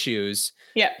big issues,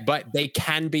 but they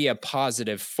can be a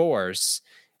positive force.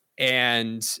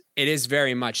 And it is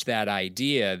very much that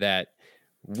idea that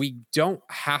we don't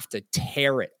have to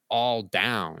tear it all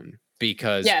down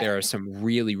because there are some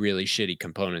really, really shitty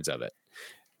components of it.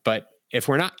 But if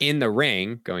we're not in the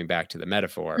ring, going back to the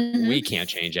metaphor, we can't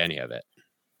change any of it.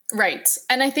 Right.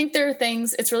 And I think there are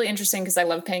things, it's really interesting because I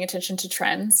love paying attention to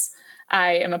trends.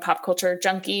 I am a pop culture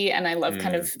junkie and I love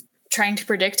kind of trying to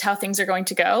predict how things are going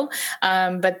to go.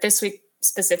 But this week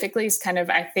specifically is kind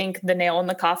of, I think, the nail in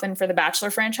the coffin for the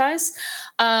Bachelor franchise.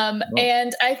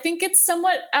 And I think it's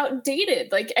somewhat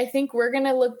outdated. Like, I think we're going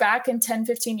to look back in 10,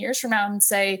 15 years from now and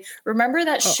say, remember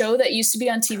that show that used to be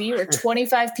on TV where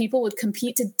 25 people would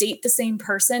compete to date the same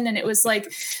person? And it was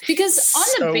like, because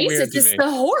on the basis, it's a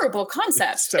horrible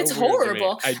concept. It's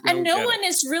horrible. And no one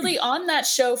is really on that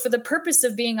show for the purpose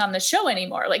of being on the show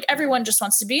anymore. Like, everyone just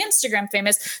wants to be Instagram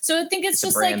famous. So I think it's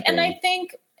just like, and I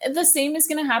think the same is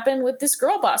going to happen with this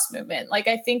girl boss movement. Like,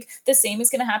 I think the same is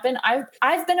going to happen.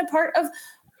 I've been a part of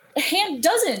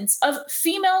dozens of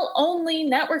female only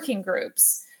networking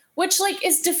groups, which like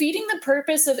is defeating the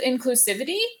purpose of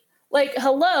inclusivity. Like,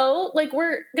 hello, like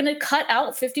we're going to cut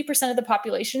out 50% of the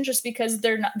population just because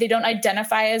they don't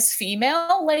identify as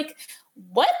female. Like,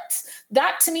 what?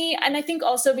 That to me. And I think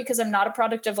also because I'm not a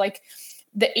product of like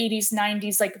the 80s,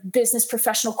 90s, like business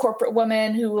professional corporate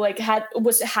woman who like had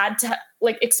to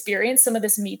like experience some of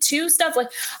this Me Too stuff. Like,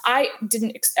 I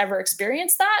didn't ever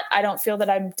experience that. I don't feel that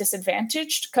I'm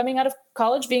disadvantaged coming out of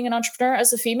college being an entrepreneur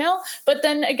as a female. But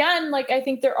then again, like, I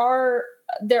think there are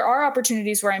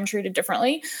opportunities where I'm treated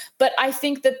differently. But I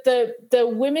think that the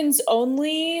women's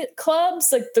only clubs,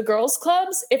 like the girls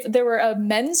clubs, if there were a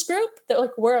men's group that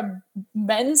like we're a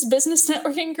men's business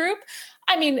networking group,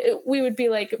 I mean, we would be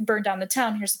like, burn down the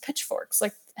town. Here's the pitchforks.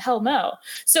 Like, hell no.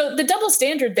 So the double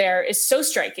standard there is so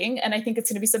striking. And I think it's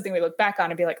going to be something we look back on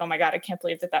and be like, oh my God, I can't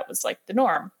believe that was like the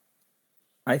norm.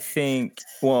 I think,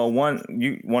 well, one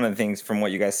of the things from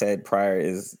what you guys said prior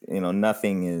is,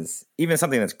 nothing is, even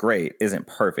something that's great isn't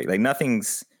perfect. Like,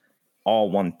 nothing's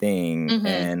all one thing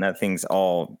and nothing's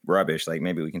all rubbish. Like,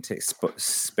 maybe we can take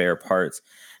spare parts.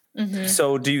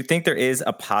 So do you think there is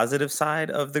a positive side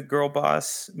of the girl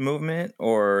boss movement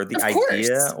or the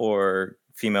idea or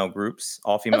female groups,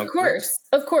 all female groups?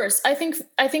 Of course. I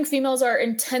think females are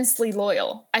intensely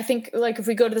loyal. I think like if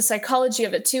we go to the psychology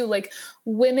of it too, like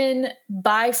women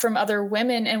buy from other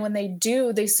women. And when they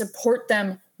do, they support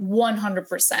them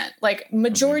 100%. Like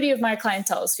majority of my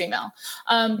clientele is female.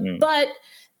 But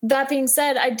that being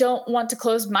said, I don't want to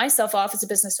close myself off as a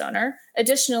business owner.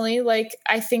 Additionally, like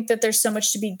I think that there's so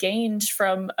much to be gained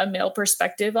from a male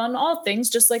perspective on all things,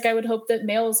 just like I would hope that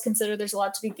males consider there's a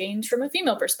lot to be gained from a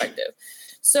female perspective.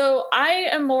 So I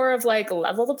am more of like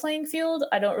level the playing field.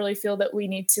 I don't really feel that we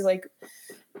need to like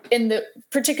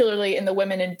particularly in the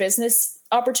women in business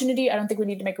opportunity, I don't think we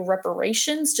need to make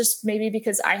reparations just maybe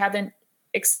because I haven't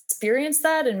experienced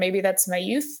that and maybe that's my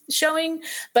youth showing,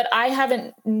 but I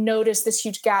haven't noticed this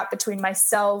huge gap between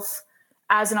myself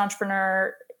as an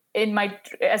entrepreneur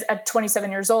at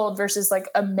 27 years old versus like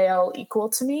a male equal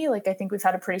to me. Like, I think we've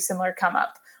had a pretty similar come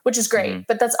up, which is great,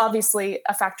 but that's obviously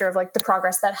a factor of like the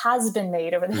progress that has been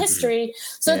made over the history.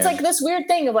 So it's like this weird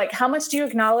thing of like, how much do you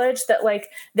acknowledge that like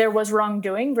there was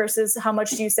wrongdoing versus how much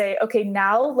do you say, okay,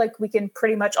 now like we can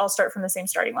pretty much all start from the same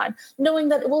starting line, knowing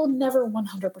that it will never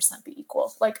 100% be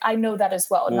equal. Like, I know that as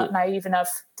well. I'm not naive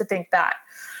enough to think that.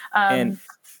 And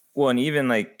even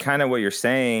like kind of what you're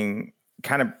saying,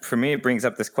 kind of for me, it brings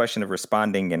up this question of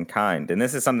responding in kind. And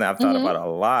this is something I've thought about a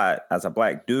lot as a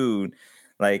Black dude.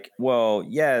 Like, well,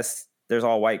 yes, there's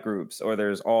all white groups or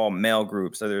there's all male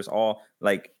groups or there's all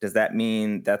like, does that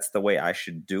mean that's the way I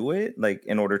should do it? Like,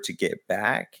 in order to get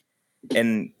back?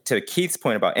 And to Keith's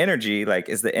point about energy, like,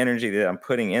 is the energy that I'm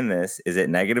putting in this, is it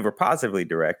negative or positively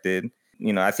directed?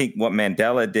 I think what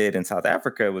Mandela did in South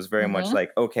Africa was very much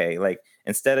like, okay, like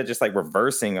instead of just like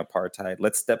reversing apartheid,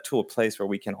 let's step to a place where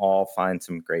we can all find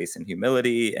some grace and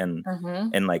humility and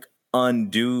like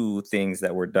undo things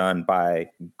that were done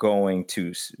by going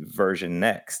to version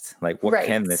next. Like, what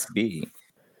can this be?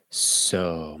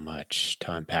 So much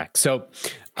to unpack. So,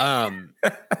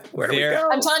 where do we go?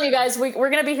 I'm telling you guys, we're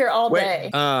going to be here all day.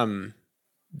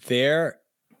 There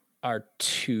are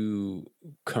two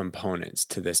components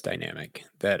to this dynamic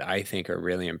that I think are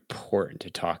really important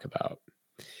to talk about.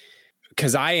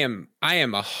 Because I am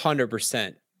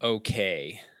 100%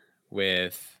 okay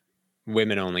with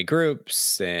women only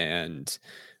groups and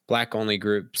Black only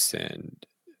groups and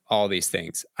all these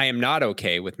things. I am not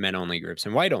okay with men only groups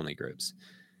and white only groups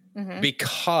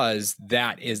because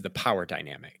that is the power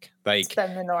dynamic. Like, it's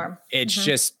been the norm. It's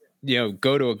just,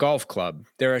 go to a golf club.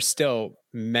 There are still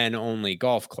men only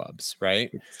golf clubs, right?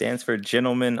 It stands for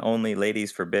gentlemen only,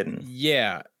 ladies forbidden.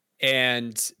 Yeah.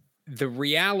 And the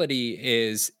reality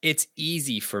is it's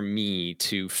easy for me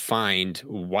to find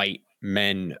white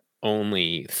men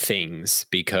only things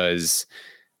because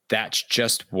that's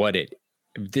just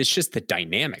it's just the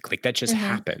dynamic. Like that just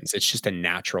happens. It's just a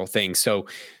natural thing. So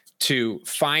to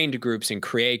find groups and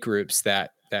create groups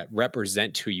that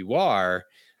represent who you are,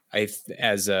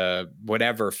 as a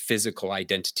whatever physical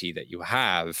identity that you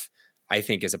have, I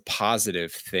think is a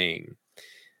positive thing.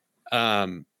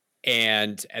 And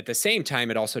at the same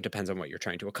time, it also depends on what you're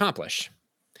trying to accomplish.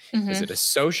 Is it a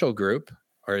social group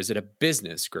or is it a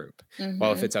business group?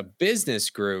 Well, if it's a business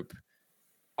group,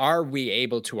 are we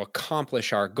able to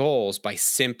accomplish our goals by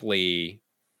simply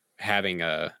having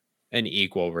an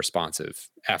equal responsive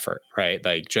effort, right?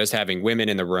 Like just having women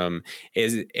in the room,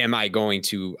 am I going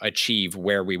to achieve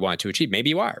where we want to achieve? Maybe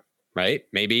you are, right?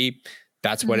 Maybe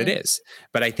that's what it is.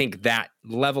 But I think that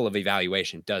level of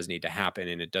evaluation does need to happen,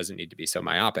 and it doesn't need to be so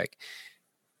myopic.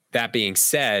 That being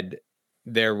said,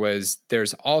 there's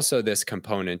also this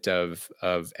component of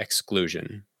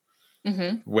exclusion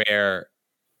where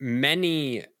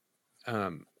many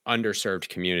underserved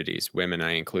communities, women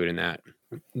I include in that,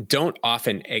 don't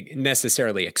often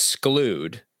necessarily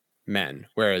exclude men,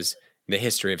 whereas in the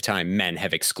history of time, men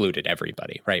have excluded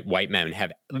everybody, right? White men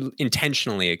have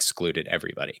intentionally excluded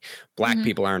everybody. Black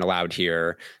people aren't allowed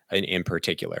here in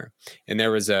particular. And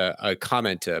there was a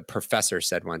comment a professor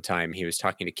said one time. He was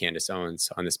talking to Candace Owens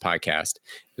on this podcast.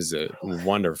 It was a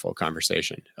wonderful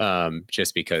conversation,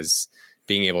 just because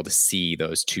being able to see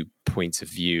those two points of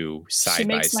view side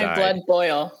by side. She makes my blood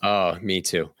boil. Oh, me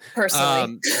too.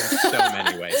 Personally. In so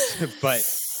many ways. But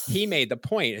he made the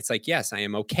point. It's like, yes, I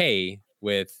am okay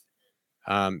with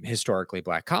historically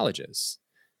Black colleges,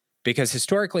 because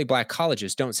historically Black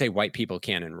colleges don't say white people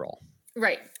can't enroll.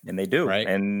 Right. And they do. Right.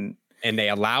 And they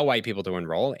allow white people to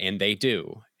enroll, and they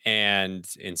do. And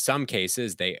in some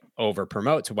cases, they over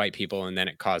promote to white people, and then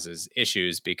it causes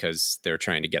issues because they're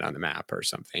trying to get on the map or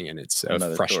something. And it's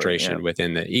a frustration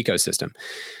within the ecosystem.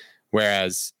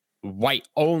 Whereas white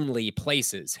only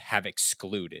places have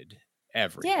excluded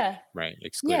right?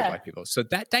 Excluded white people. So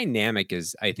that dynamic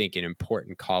is, I think, an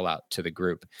important call out to the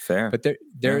group. Fair. But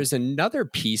there is another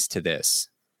piece to this.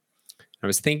 I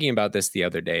was thinking about this the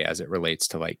other day as it relates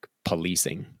to like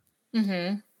policing.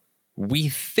 We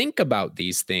think about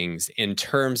these things in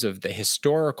terms of the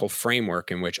historical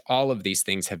framework in which all of these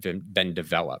things have been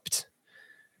developed.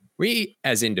 We,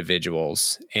 as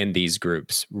individuals in these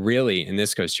groups, really, and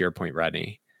this goes to your point,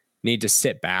 Rodney, need to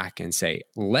sit back and say,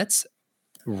 let's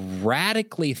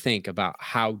radically think about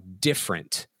how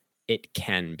different it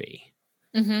can be.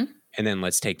 And then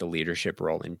let's take the leadership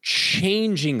role in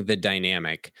changing the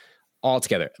dynamic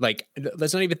altogether. Like,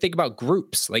 let's not even think about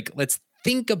groups. Like, let's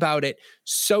think about it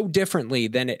so differently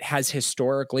than it has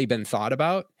historically been thought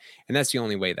about. And that's the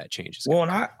only way that changes. Well,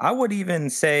 and I would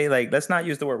even say, like, let's not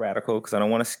use the word radical, because I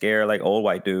don't want to scare like old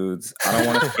white dudes. I don't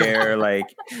want to scare like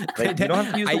you don't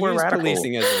have to use the word radical.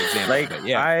 Policing as an example.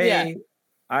 Like,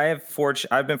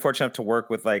 I've been fortunate enough to work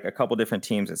with like a couple different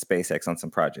teams at SpaceX on some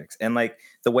projects, and like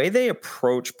the way they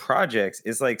approach projects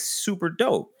is like super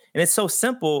dope, and it's so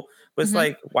simple. But it's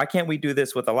like, why can't we do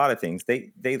this with a lot of things?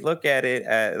 They look at it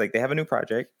at, like, they have a new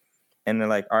project, and they're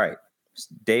like, all right,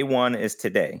 day one is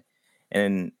today.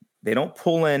 And they don't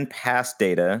pull in past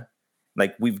data.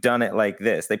 Like, we've done it like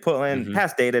this. They pull in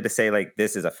past data to say, like,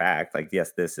 this is a fact. Like,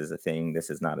 yes, this is a thing. This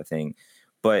is not a thing.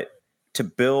 But to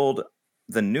build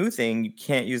the new thing, you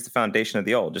can't use the foundation of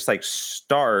the old. Just like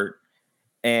start.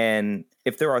 And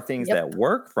if there are things that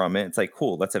work from it, it's like,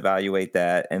 cool, let's evaluate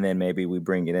that. And then maybe we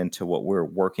bring it into what we're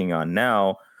working on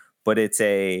now. But it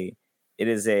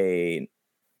is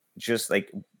just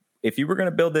like, if you were going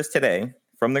to build this today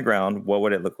from the ground, what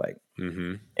would it look like?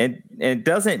 And it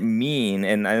doesn't mean,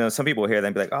 and I know some people hear that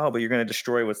and be like, oh, but you're going to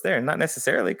destroy what's there. Not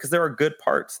necessarily, because there are good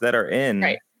parts that are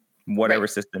in whatever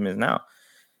system is now.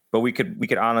 But we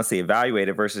could honestly evaluate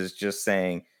it versus just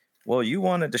saying, well, you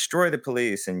want to destroy the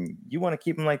police and you want to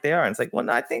keep them like they are. And it's like, well,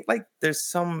 no, I think like there's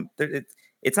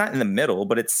it's not in the middle,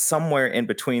 but it's somewhere in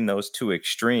between those two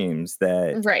extremes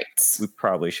that we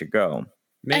probably should go.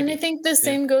 Maybe. And I think the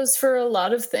same goes for a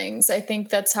lot of things. I think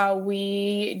that's how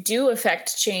we do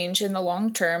affect change in the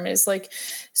long term, is like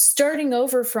starting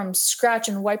over from scratch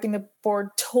and wiping the board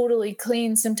totally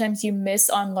clean. Sometimes you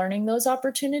miss on learning those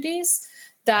opportunities.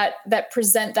 that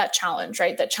present that challenge,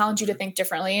 right? That challenge you to think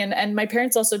differently. And my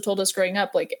parents also told us growing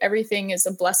up, like everything is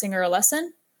a blessing or a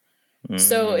lesson.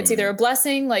 So it's either a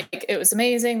blessing, like it was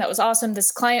amazing, that was awesome,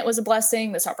 this client was a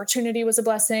blessing, this opportunity was a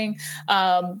blessing,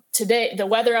 today the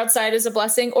weather outside is a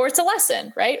blessing, or it's a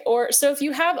lesson, right? Or so if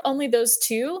you have only those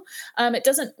two, it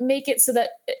doesn't make it so that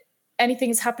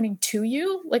anything is happening to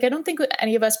you. Like I don't think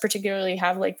any of us particularly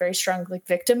have like very strong like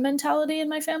victim mentality in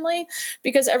my family,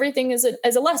 because everything is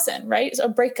a lesson, right? It's a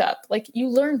breakup. Like you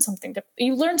learn something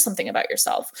about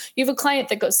yourself. You have a client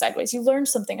that goes sideways, you learn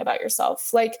something about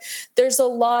yourself. Like there's a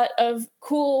lot of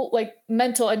cool like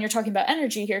mental, and you're talking about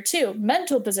energy here too,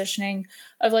 mental positioning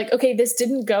of like, okay, this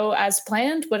didn't go as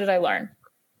planned. What did I learn?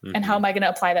 Mm-hmm. And how am I going to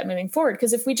apply that moving forward?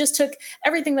 Because if we just took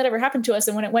everything that ever happened to us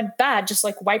and when it went bad, just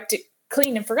like wiped it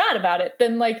clean and forgot about it,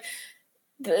 then like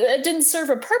it didn't serve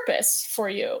a purpose for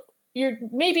you. You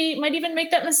maybe might even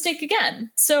make that mistake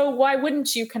again. So why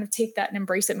wouldn't you kind of take that and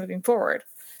embrace it moving forward?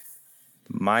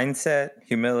 Mindset,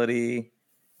 humility,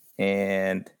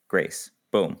 and grace.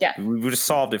 Boom. Yeah. We just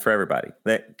solved it for everybody.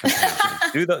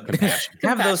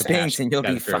 Have those things and you'll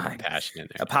be fine.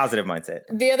 A positive mindset.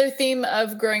 The other theme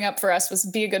of growing up for us was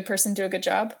be a good person, do a good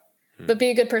job. But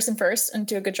be a good person first and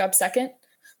do a good job second.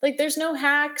 Like there's no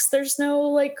hacks. There's no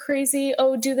like crazy,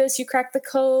 oh, do this, you crack the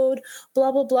code,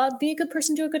 blah, blah, blah. Be a good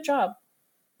person, do a good job.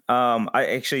 I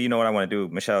actually, you know what I want to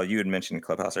do? Michelle, you had mentioned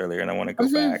Clubhouse earlier, and I want to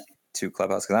go back to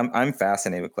Clubhouse because I'm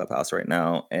fascinated with Clubhouse right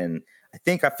now. And I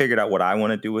think I figured out what I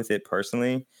want to do with it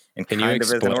personally. And can kind you of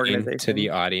as an organization to the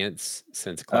audience,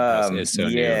 since Clubhouse is so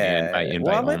new and by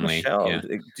invite only? Michelle,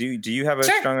 do you have a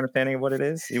strong understanding of what it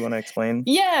is? You want to explain?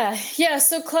 Yeah.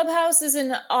 So Clubhouse is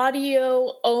an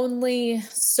audio only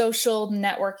social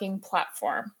networking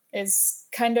platform, is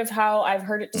kind of how I've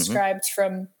heard it described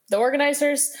from the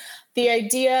organizers. The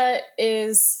idea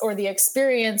is, or the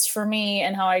experience for me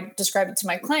and how I describe it to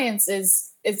my clients is,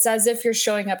 it's as if you're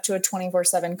showing up to a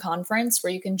 24/7 conference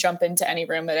where you can jump into any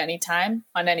room at any time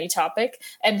on any topic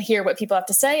and hear what people have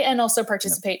to say and also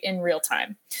participate in real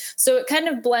time. So it kind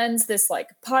of blends this like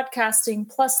podcasting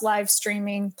plus live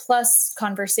streaming plus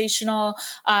conversational.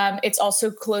 It's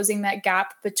also closing that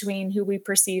gap between who we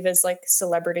perceive as like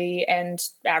celebrity and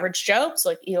average Joe. So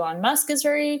like Elon Musk is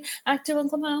very active on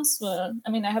Clubhouse.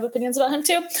 I mean, I have opinions about him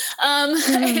too.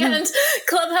 And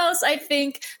Clubhouse, I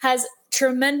think, has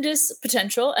tremendous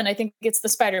potential, and I think it's the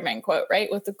Spider-Man quote,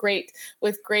 right? With great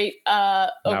guys,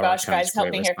 help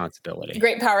me here.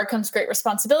 Great power comes great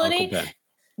responsibility.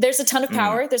 There's a ton of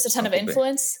power. There's a ton of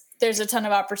influence. There's a ton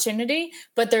of opportunity,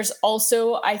 but there's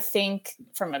also, I think,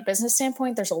 from a business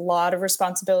standpoint, there's a lot of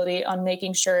responsibility on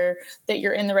making sure that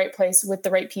you're in the right place with the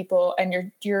right people,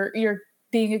 and you're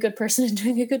being a good person and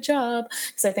doing a good job.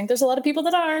 Because I think there's a lot of people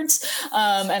that aren't,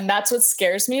 and that's what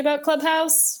scares me about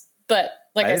Clubhouse. But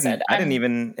like I said, I didn't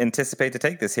even anticipate to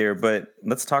take this here, but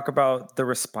let's talk about the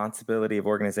responsibility of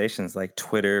organizations like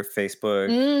Twitter, Facebook,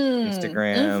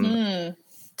 Instagram,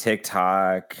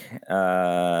 TikTok,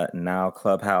 now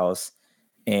Clubhouse,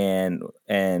 and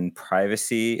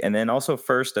privacy, and then also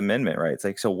First Amendment rights.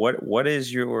 Like, so what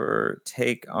is your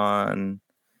take on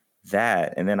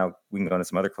that? And then we can go into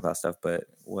some other Clubhouse stuff, but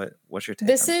what's your take?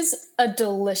 This is a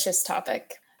delicious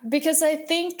topic because I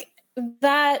think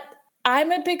that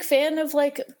I'm a big fan of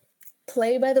like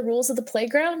play by the rules of the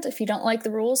playground. If you don't like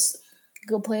the rules,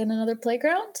 go play in another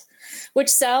playground, which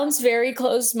sounds very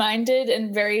closed-minded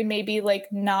and very maybe like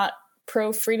not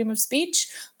pro freedom of speech,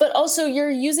 but also you're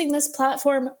using this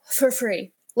platform for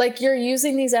free. Like you're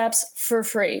using these apps for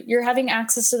free. You're having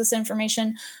access to this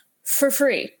information for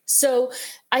free. So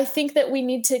I think that we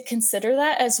need to consider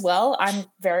that as well. I'm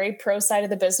very pro side of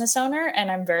the business owner,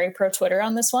 and I'm very pro Twitter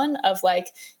on this one of like,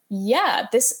 yeah,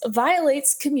 this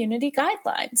violates community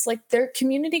guidelines. Like their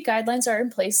community guidelines are in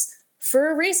place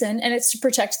for a reason, and it's to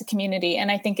protect the community.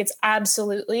 And I think it's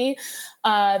absolutely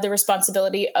the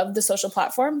responsibility of the social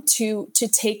platform to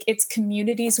take its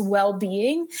community's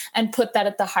well-being and put that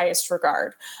at the highest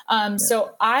regard.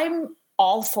 So I'm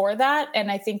all for that.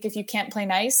 And I think if you can't play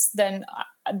nice, then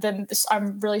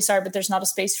I'm really sorry, but there's not a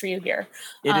space for you here.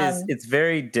 It's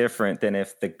very different than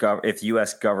if if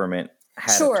U.S. government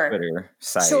had a Twitter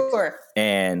site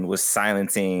and was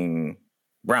silencing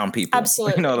brown people.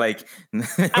 Absolutely.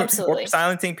 Or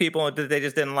silencing people that they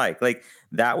just didn't like. Like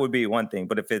that would be one thing.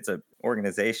 But if it's an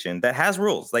organization that has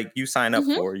rules, like you sign up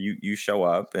for, you show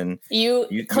up and you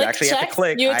actually have to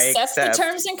click. You accept the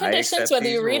terms and conditions, whether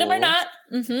you read them or not.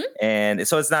 And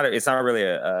so it's not really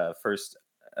a First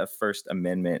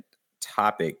Amendment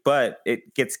topic, but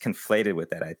it gets conflated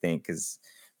with that, I think, because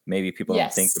maybe people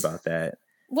don't think about that.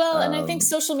 Well, and I think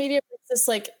social media brings this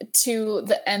like to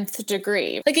the nth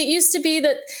degree. Like it used to be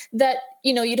that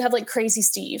you'd have like Crazy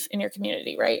Steve in your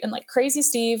community, right? And like Crazy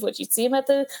Steve, which you'd see him at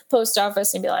the post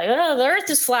office and be like, oh, the earth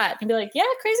is flat. And be like, yeah,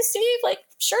 Crazy Steve, like,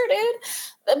 sure,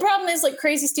 dude. The problem is like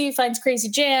Crazy Steve finds Crazy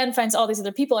Jan, finds all these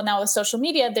other people. And now with social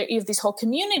media, you have these whole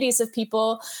communities of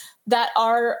people that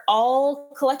are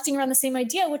all collecting around the same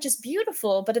idea, which is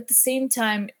beautiful, but at the same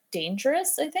time,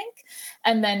 dangerous, I think.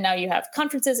 And then now you have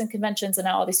conferences and conventions, and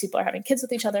now all these people are having kids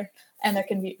with each other, and they're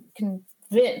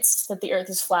convinced that the earth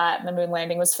is flat and the moon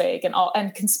landing was fake,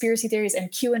 and conspiracy theories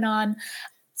and QAnon.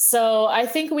 So I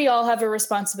think we all have a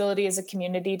responsibility as a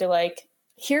community to like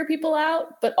hear people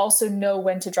out, but also know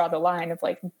when to draw the line of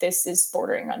like, this is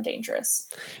bordering on dangerous.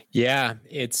 Yeah,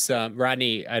 it's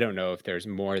Rodney, I don't know if there's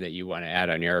more that you want to add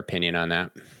on your opinion on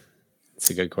that. It's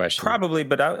a good question. Probably,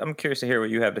 but I'm curious to hear what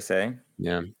you have to say.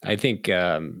 Yeah, I think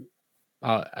the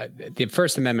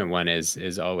First Amendment one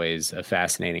is always a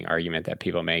fascinating argument that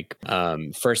people make.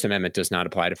 First Amendment does not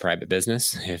apply to private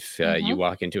business. If you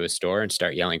walk into a store and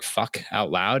start yelling "fuck"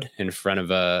 out loud in front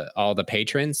of all the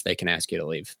patrons, they can ask you to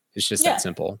leave. It's just that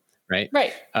simple, right?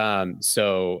 Right.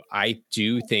 So I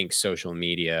do think social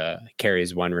media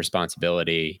carries one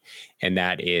responsibility, and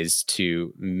that is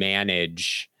to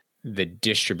manage the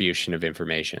distribution of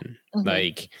information.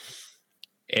 Like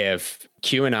if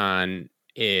QAnon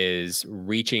is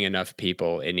reaching enough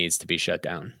people, it needs to be shut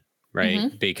down,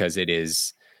 right? Because it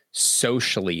is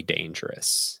socially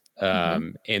dangerous.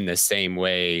 In the same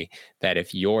way that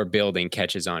if your building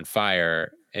catches on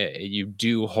fire, you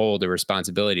do hold a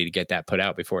responsibility to get that put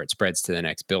out before it spreads to the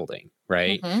next building,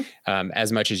 right?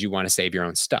 As much as you want to save your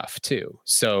own stuff too.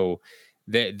 So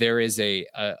there is a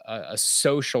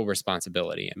social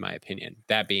responsibility, in my opinion.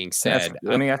 That being said,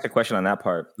 let me ask a question on that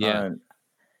part. Yeah.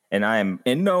 And I am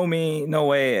in no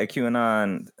way a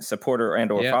QAnon supporter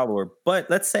and or follower, but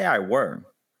let's say I were.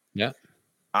 Yeah.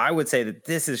 I would say that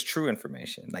this is true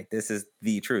information. Like this is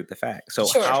the truth, the fact. So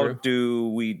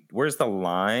where's the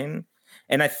line?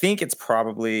 And I think it's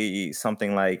probably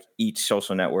something like each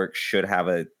social network should have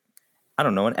an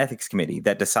ethics committee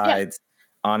that decides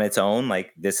on its own,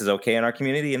 like this is okay in our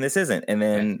community and this isn't. And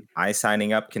then I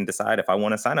signing up can decide if I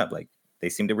want to sign up. Like they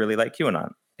seem to really like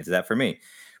QAnon. Is that for me?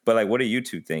 But like, what do you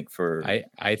two think for?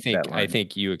 I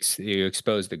think you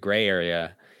expose the gray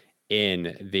area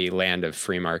in the land of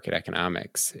free market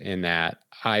economics, in that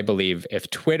I believe if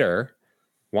Twitter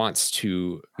wants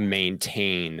to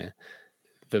maintain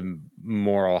the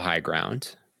moral high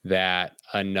ground, that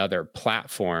another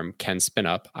platform can spin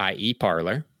up, i.e.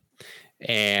 Parler,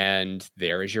 and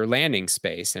there is your landing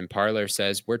space. And Parler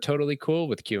says, we're totally cool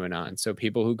with QAnon. So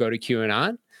people who go to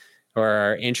QAnon or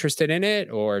are interested in it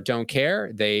or don't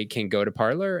care, they can go to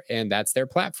Parler, and that's their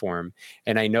platform.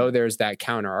 And I know there's that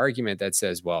counter argument that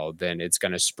says, well, then it's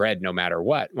going to spread no matter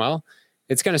what. Well,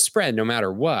 it's going to spread no matter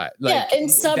what. Like, in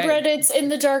subreddits, in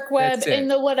the dark web, in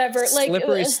the whatever. Like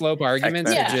slippery slope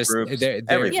arguments are just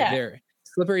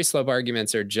slippery slope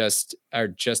arguments are just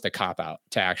a cop out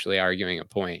to actually arguing a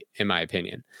point, in my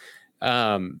opinion.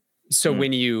 So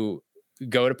when you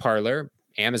go to Parler,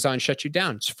 Amazon shut you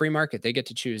down. It's free market. They get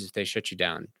to choose if they shut you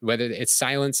down, whether it's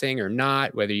silencing or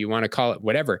not, whether you want to call it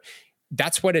whatever.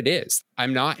 That's what it is.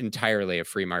 I'm not entirely a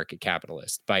free market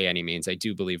capitalist by any means. I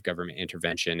do believe government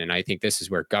intervention. And I think this is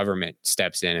where government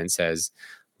steps in and says,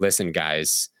 listen,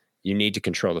 guys, you need to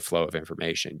control the flow of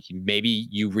information. Maybe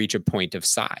you reach a point of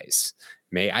size.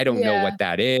 I don't know what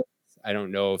that is. I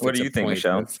don't know if what do you think,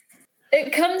 Michelle?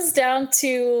 It comes down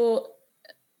to,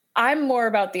 I'm more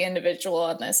about the individual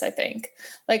on this, I think.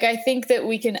 Like, I think that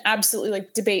we can absolutely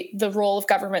like debate the role of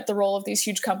government, the role of these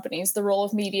huge companies, the role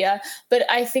of media. But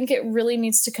I think it really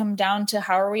needs to come down to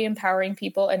how are we empowering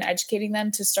people and educating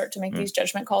them to start to make these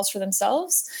judgment calls for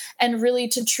themselves, and really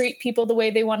to treat people the way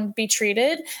they want to be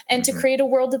treated, and to create a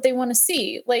world that they want to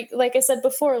see. Like I said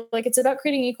before, like it's about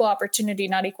creating equal opportunity,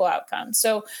 not equal outcome.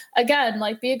 So again,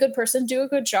 like be a good person, do a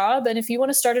good job. And if you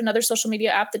want to start another social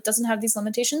media app that doesn't have these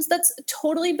limitations, that's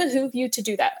totally behoove you to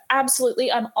do that.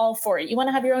 Absolutely. I'm all for it. You want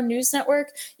to have your own news network?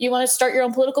 You want to start your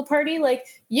own political party? Like,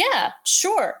 yeah,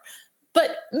 sure.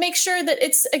 But make sure that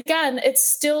it's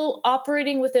still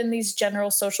operating within these general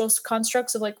social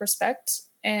constructs of like respect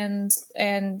and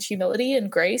humility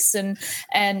and grace. And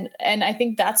I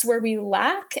think that's where we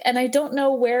lack. And I don't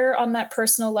know where on that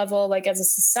personal level, like as a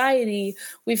society,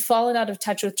 we've fallen out of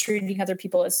touch with treating other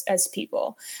people as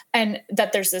people, and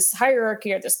that there's this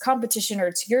hierarchy or this competition, or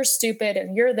it's you're stupid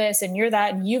and you're this and you're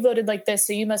that, and you voted like this,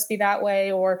 so you must be that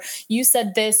way, or you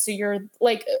said this, so you're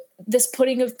like this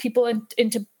putting of people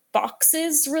into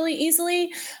boxes really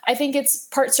easily. I think it's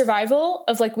part survival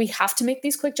of like, we have to make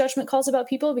these quick judgment calls about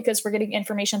people because we're getting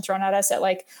information thrown at us at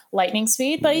like lightning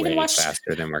speed. But I even watched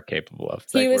faster than we're capable of.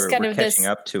 He like was kind of catching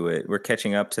up to it. We're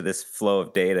catching up to this flow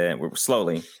of data, and we're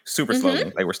slowly, super slowly,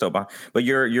 like we're still behind. But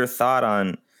your thought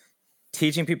on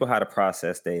teaching people how to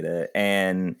process data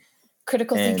and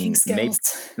critical thinking skills.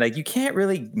 Like you can't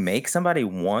really make somebody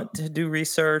want to do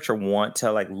research or want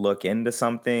to like look into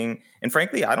something. And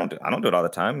frankly, I don't do it all the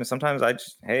time. And sometimes I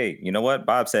just, hey, you know what?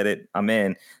 Bob said it. I'm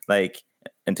in. Like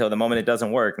until the moment it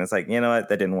doesn't work. And it's like, you know what?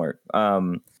 That didn't work.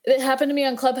 It happened to me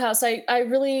on Clubhouse. I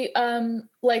really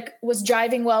like was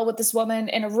jiving well with this woman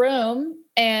in a room,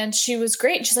 and she was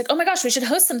great. She's like, oh my gosh, we should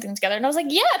host something together. And I was like,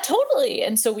 yeah, totally.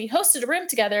 And so we hosted a room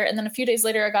together. And then a few days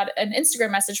later, I got an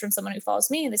Instagram message from someone who follows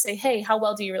me, and they say, hey, how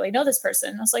well do you really know this person?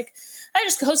 And I was like, I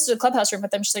just hosted a Clubhouse room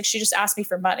with them. She's like, she just asked me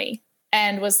for money,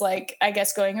 and was like, I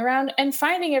guess going around and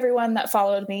finding everyone that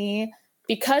followed me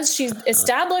because she's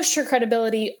established her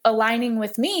credibility aligning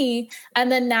with me,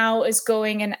 and then now is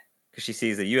going and because she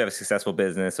sees that you have a successful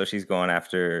business, so she's going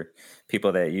after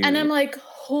people that you. And I'm like,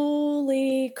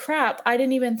 holy crap! I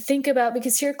didn't even think about,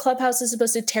 because here Clubhouse is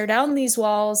supposed to tear down these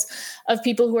walls of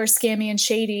people who are scammy and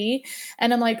shady,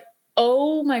 and I'm like,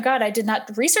 oh my God, I did not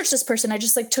research this person. I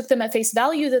just like took them at face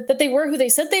value that they were who they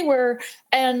said they were.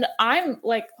 And I'm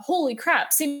like, holy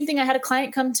crap. Same thing. I had a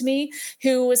client come to me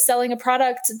who was selling a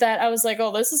product that I was like,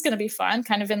 oh, this is going to be fun,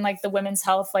 kind of in like the women's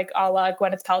health, like a la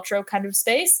Gwyneth Paltrow kind of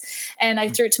space. And I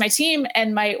threw it to my team,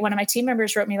 and one of my team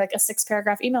members wrote me like a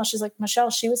 6-paragraph email. She's like, Michelle,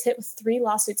 she was hit with 3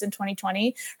 lawsuits in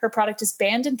 2020. Her product is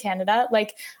banned in Canada.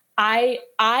 Like, I,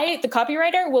 the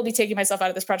copywriter, will be taking myself out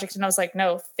of this project. And I was like,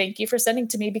 no, thank you for sending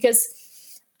to me, because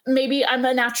maybe I'm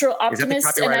a natural optimist. Is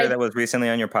that the copywriter that was recently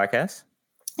on your podcast?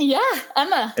 Yeah,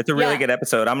 Emma. It's a really good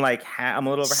episode. I'm like, I'm a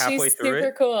little over halfway through it.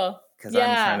 Super cool. Because I'm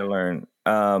trying to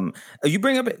learn. You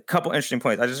bring up a couple interesting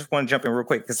points. I just want to jump in real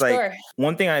quick. Because like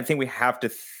one thing I think we have to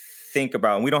think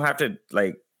about, and we don't have to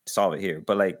like solve it here,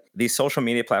 but like these social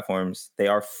media platforms, they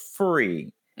are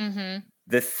free. Mm-hmm.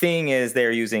 The thing is,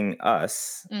 they're using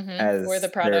us as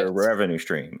their revenue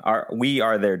stream. We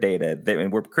are their data,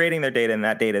 and we're creating their data, and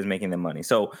that data is making them money.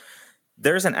 So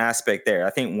there's an aspect there. I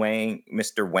think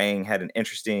Mr. Wang had an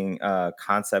interesting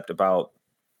concept about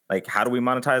like, how do we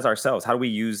monetize ourselves? How do we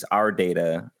use our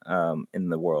data in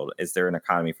the world? Is there an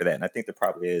economy for that? And I think there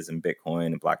probably is, in Bitcoin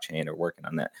and blockchain are working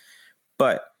on that.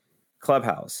 But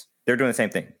Clubhouse, they're doing the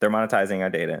same thing. They're monetizing our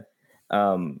data.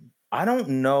 I don't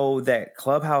know that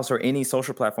Clubhouse or any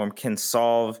social platform can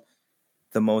solve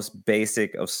the most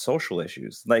basic of social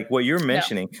issues. Like what you're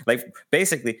mentioning, like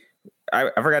basically, I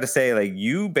forgot to say, like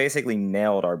you basically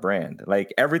nailed our brand.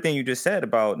 Like everything you just said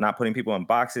about not putting people in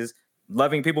boxes,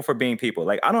 loving people for being people.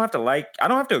 Like I don't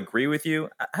have to agree with you.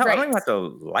 I don't even have to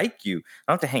like you.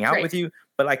 I don't have to hang out with you,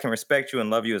 but I can respect you and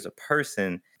love you as a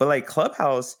person. But like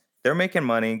Clubhouse, they're making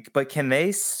money, but can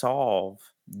they solve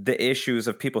the issues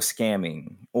of people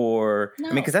scamming? Or I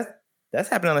mean, because that's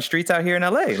happening on the streets out here in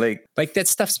LA. Like that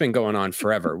stuff's been going on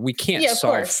forever. We can't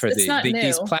solve for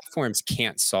these platforms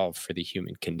can't solve for the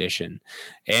human condition.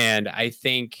 And I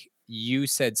think you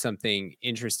said something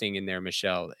interesting in there,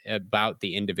 Michelle, about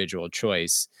the individual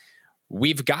choice.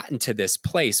 We've gotten to this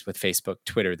place with Facebook,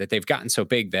 Twitter, that they've gotten so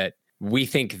big that we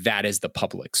think that is the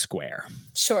public square.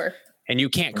 Sure. And you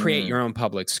can't create your own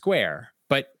public square,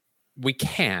 but we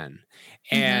can.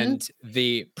 And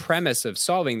the premise of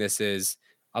solving this is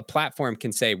a platform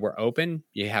can say, we're open.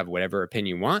 You have whatever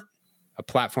opinion you want. A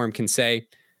platform can say,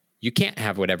 you can't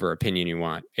have whatever opinion you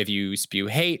want. If you spew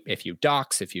hate, if you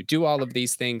dox, if you do all of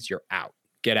these things, you're out.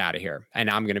 Get out of here. And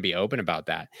I'm going to be open about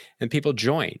that. And people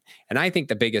join. And I think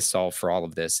the biggest solve for all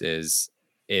of this is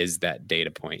that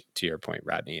data point, to your point,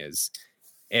 Rodney, is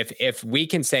if we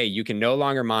can say you can no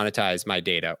longer monetize my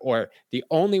data, or the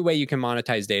only way you can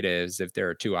monetize data is if there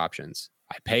are 2 options.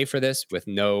 I pay for this with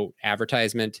no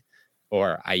advertisement,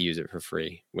 or I use it for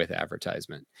free with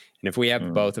advertisement. And if we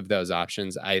have both of those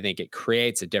options, I think it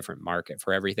creates a different market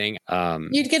for everything.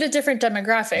 You'd get a different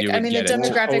demographic. I mean, the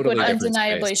demographic would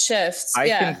undeniably shift. I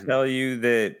can tell you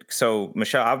that. So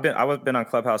Michelle, I've been on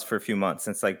Clubhouse for a few months,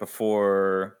 since like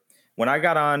before. When I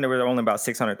got on, there were only about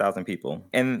 600,000 people.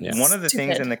 And one of the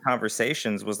things in the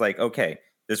conversations was like, okay,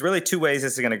 there's really 2 ways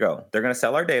this is going to go. They're going to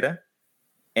sell our data,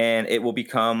 and it will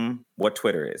become what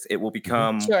Twitter is. It will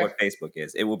become what Facebook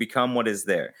is. It will become what is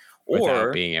there.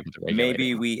 Or being able to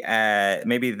maybe we add,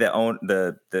 maybe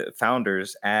the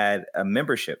founders add a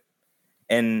membership.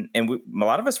 And a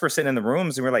lot of us were sitting in the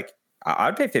rooms and we're like,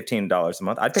 I'd pay $15 a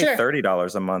month. I'd pay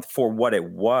 $30 a month for what it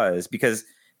was, because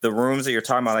the rooms that you're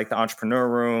talking about, like the entrepreneur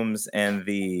rooms and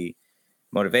the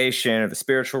motivation or the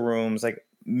spiritual rooms, like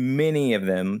many of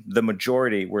them, the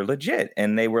majority, were legit,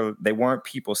 and they weren't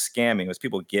people scamming. It was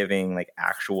people giving like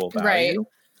actual value.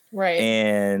 Right.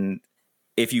 And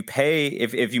if you pay,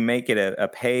 if you make it a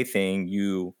pay thing,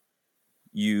 you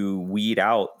weed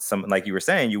out some, like you were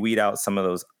saying, you weed out some of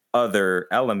those other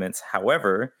elements.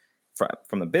 However,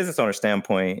 from the business owner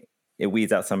standpoint, it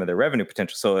weeds out some of their revenue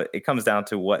potential. So it comes down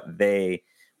to what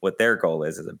their goal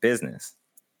is as a business.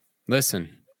 Listen,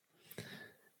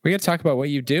 we got to talk about what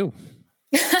you do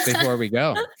before we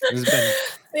go. This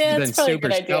has been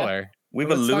super stellar. We've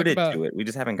alluded to it. We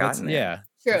just haven't gotten there. Yeah.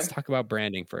 True. Let's talk about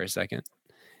branding for a second.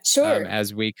 Sure.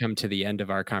 As we come to the end of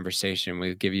our conversation,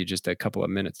 we'll give you just a couple of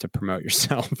minutes to promote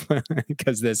yourself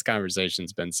because this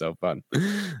conversation's been so fun.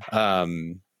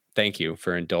 Thank you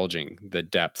for indulging the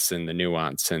depths and the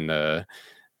nuance and the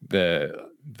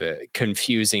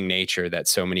confusing nature that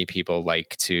so many people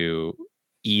like to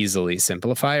easily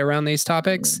simplify around these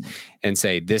topics and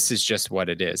say, this is just what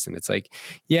it is. And it's like,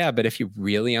 yeah, but if you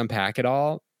really unpack it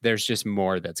all, there's just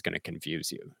more that's going to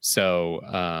confuse you. So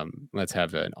let's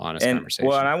have an honest conversation.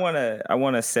 Well, and I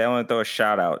want to throw a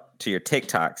shout out to your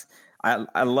TikToks.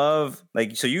 I love,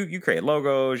 like, so you create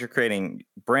logos, you're creating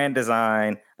brand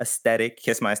design, aesthetic,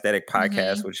 Kiss My Aesthetic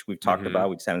podcast, which we've talked about.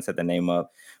 We just haven't set the name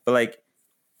up. But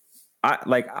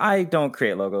I don't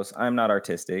create logos. I'm not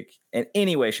artistic in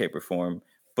any way, shape, or form.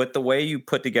 But the way you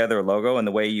put together a logo and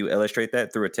the way you illustrate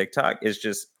that through a TikTok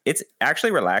is it's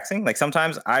actually relaxing. Like,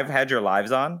 sometimes I've had your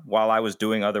lives on while I was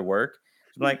doing other work.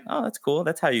 I'm like, oh, that's cool.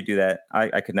 That's how you do that.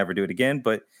 I could never do it again,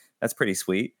 but that's pretty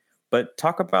sweet. But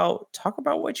talk about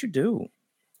what you do.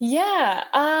 Yeah.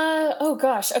 Oh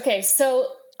gosh. Okay. So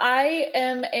I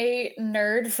am a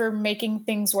nerd for making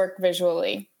things work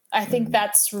visually. I think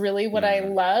that's really what I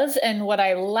love. And what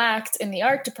I lacked in the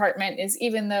art department is,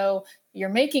 even though you're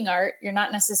making art, you're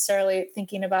not necessarily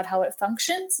thinking about how it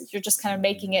functions. You're just kind of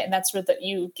making it. And that's where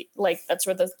that's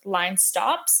where the line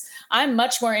stops. I'm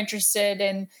much more interested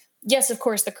in, yes, of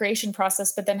course, the creation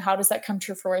process, but then how does that come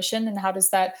to fruition? And how does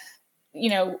that,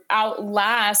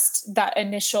 outlast that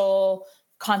initial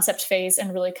concept phase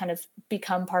and really kind of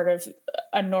become part of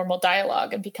a normal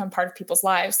dialogue and become part of people's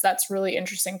lives? That's really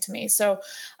interesting to me. So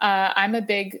I'm a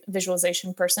big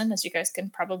visualization person, as you guys can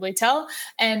probably tell.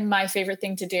 And my favorite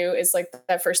thing to do is like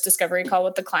that first discovery call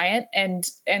with the client and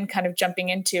kind of jumping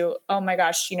into, oh my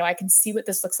gosh, I can see what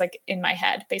this looks like in my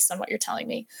head based on what you're telling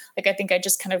me. Like, I think I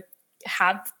just kind of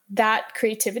have that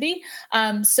creativity.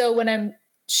 So when I'm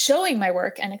showing my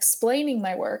work and explaining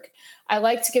my work, I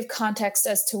like to give context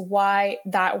as to why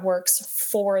that works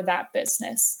for that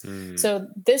business. So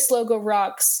this logo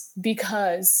rocks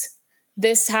because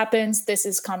this happens. This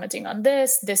is commenting on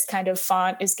this. This kind of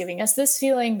font is giving us this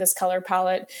feeling. This color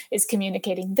palette is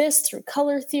communicating this through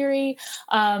color theory.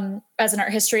 As an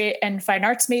art history and fine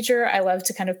arts major, I love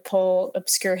to kind of pull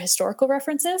obscure historical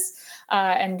references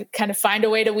and kind of find a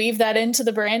way to weave that into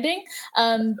the branding,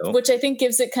 which I think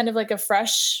gives it kind of like a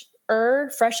fresh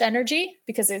energy,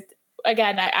 because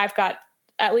I've got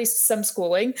at least some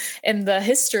schooling in the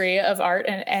history of art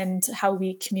and how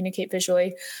we communicate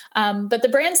visually. But the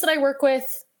brands that I work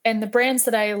with and the brands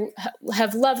that I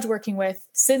have loved working with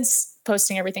since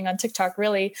posting everything on TikTok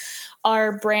really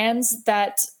are brands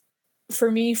that for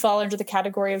me fall under the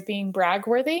category of being brag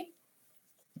worthy.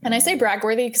 And I say brag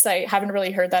worthy because I haven't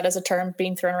really heard that as a term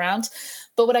being thrown around.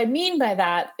 But what I mean by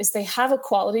that is they have a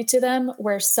quality to them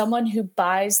where someone who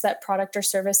buys that product or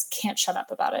service can't shut up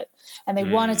about it. And they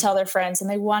want to tell their friends and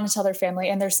they want to tell their family.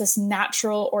 And there's this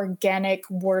natural, organic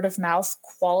word of mouth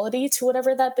quality to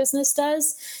whatever that business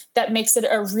does that makes it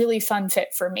a really fun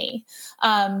fit for me,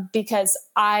 because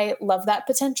I love that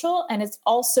potential. And it's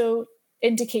also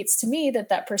indicates to me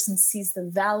that person sees the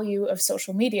value of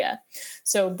social media.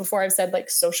 So before I've said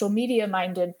like social media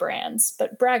minded brands,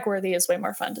 but bragworthy is way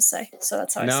more fun to say. So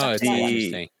that's how I stuck to that.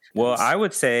 Interesting. Well, I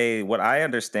would say what I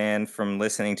understand from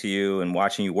listening to you and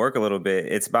watching you work a little bit,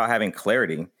 it's about having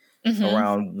clarity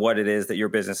around what it is that your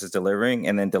business is delivering,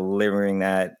 and then delivering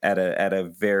that at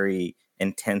a very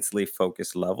intensely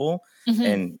focused level.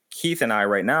 And Keith and I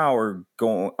right now are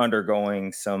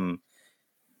undergoing some,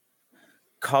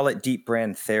 call it deep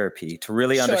brand therapy, to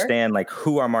really understand like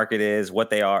who our market is,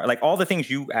 what they are, like all the things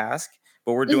you ask,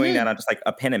 but we're doing that on just like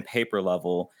a pen and paper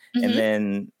level. And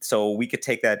then so we could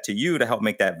take that to you to help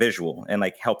make that visual and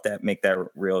like help that make that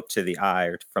real to the eye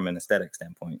or from an aesthetic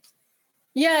standpoint.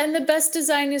 Yeah, and the best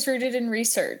design is rooted in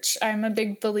research. I'm a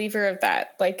big believer of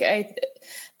that. Like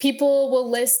people will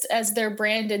list as their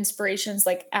brand inspirations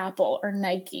like Apple or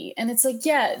Nike. And it's like,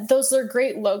 yeah, those are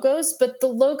great logos, but the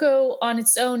logo on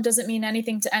its own doesn't mean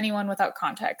anything to anyone without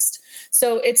context.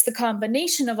 So it's the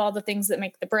combination of all the things that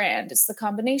make the brand. It's the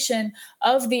combination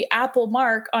of the Apple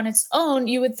mark on its own.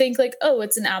 You would think like, oh,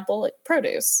 it's an Apple like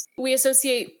produce. We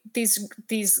associate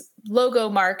these logo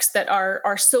marks that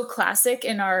are so classic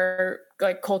in our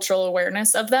like cultural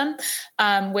awareness of them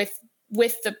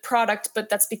with the product, but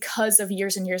that's because of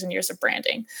years and years and years of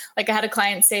branding. Like I had a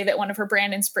client say that one of her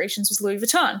brand inspirations was Louis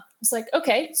Vuitton. I was like,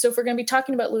 okay, so if we're going to be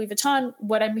talking about Louis Vuitton,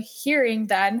 what I'm hearing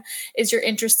then is you're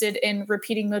interested in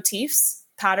repeating motifs,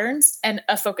 patterns, and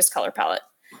a focused color palette.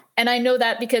 And I know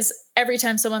that because every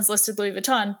time someone's listed Louis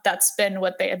Vuitton, that's been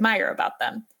what they admire about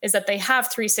them, is that they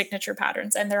have 3 signature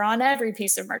patterns and they're on every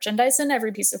piece of merchandise and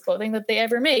every piece of clothing that they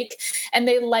ever make. And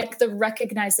they like the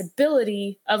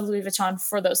recognizability of Louis Vuitton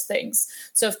for those things.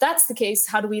 So if that's the case,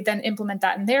 how do we then implement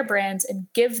that in their brands and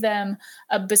give them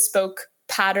a bespoke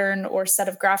pattern or set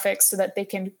of graphics so that they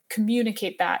can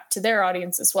communicate that to their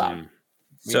audience as well?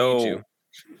 So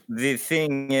the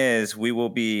thing is, we will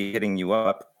be hitting you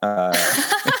up.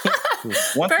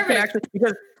 Once actually,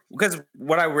 because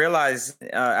what I realized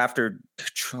after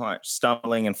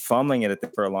stumbling and fumbling at it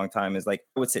for a long time is like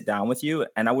I would sit down with you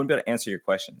and I wouldn't be able to answer your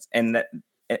questions, and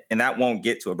that won't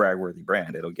get to a brag-worthy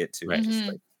brand. It'll get to just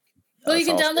like. Well, you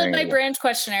can download my brand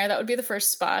questionnaire. That would be the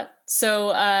first spot.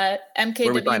 So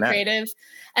MKW Creative,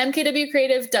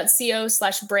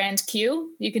 mkwcreative.co/brandq.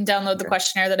 You can download the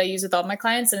questionnaire that I use with all my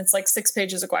clients, and it's like 6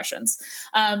 pages of questions.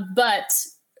 But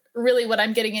really what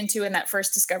I'm getting into in that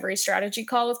first discovery strategy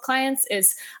call with clients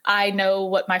is I know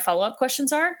what my follow-up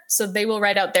questions are. So they will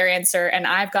write out their answer and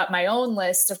I've got my own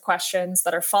list of questions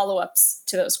that are follow-ups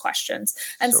to those questions.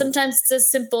 And sometimes it's as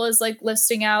simple as like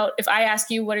listing out, if I ask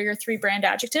you, what are your 3 brand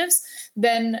adjectives?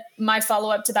 Then my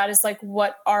follow-up to that is like,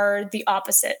 what are the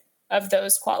opposite of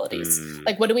those qualities?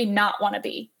 Like, what do we not want to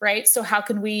be, right? So how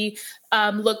can we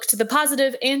look to the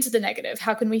positive and to the negative?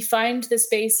 How can we find the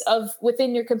space of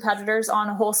within your competitors on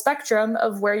a whole spectrum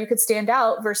of where you could stand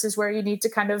out versus where you need to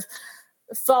kind of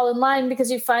fall in line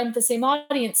because you find the same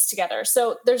audience together?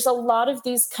 So there's a lot of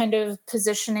these kind of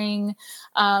positioning,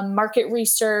 market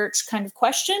research kind of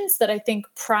questions that I think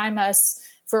prime us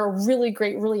for a really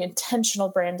great, really intentional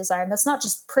brand design that's not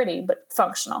just pretty, but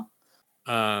functional.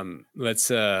 We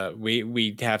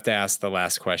have to ask the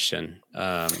last question.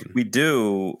 We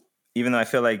do, even though I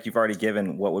feel like you've already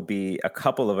given what would be a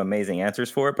couple of amazing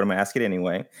answers for it, but I'm gonna ask it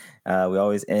anyway. We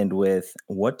always end with,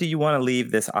 what do you want to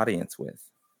leave this audience with?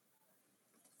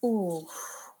 Ooh,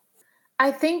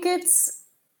 I think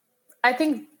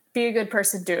be a good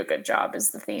person, do a good job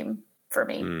is the theme for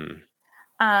me.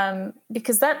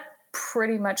 Because that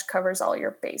pretty much covers all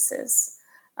your bases.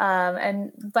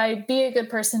 And by be a good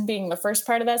person being the first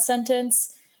part of that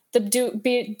sentence, the do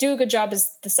a good job is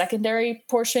the secondary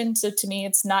portion. So to me,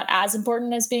 it's not as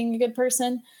important as being a good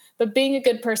person, but being a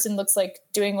good person looks like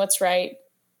doing what's right,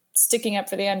 sticking up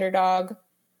for the underdog,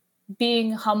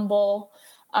 being humble,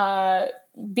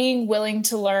 being willing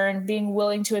to learn, being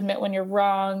willing to admit when you're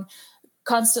wrong,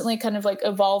 constantly kind of like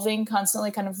evolving, constantly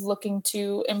kind of looking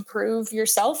to improve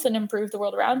yourself and improve the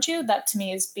world around you. That to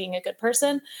me is being a good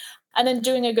person. And then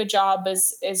doing a good job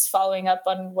is following up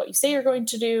on what you say you're going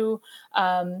to do,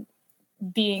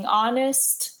 being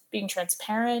honest, being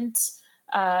transparent,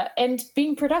 and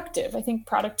being productive. I think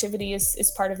productivity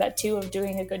is part of that too, of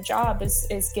doing a good job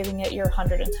is giving it your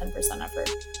 110% effort.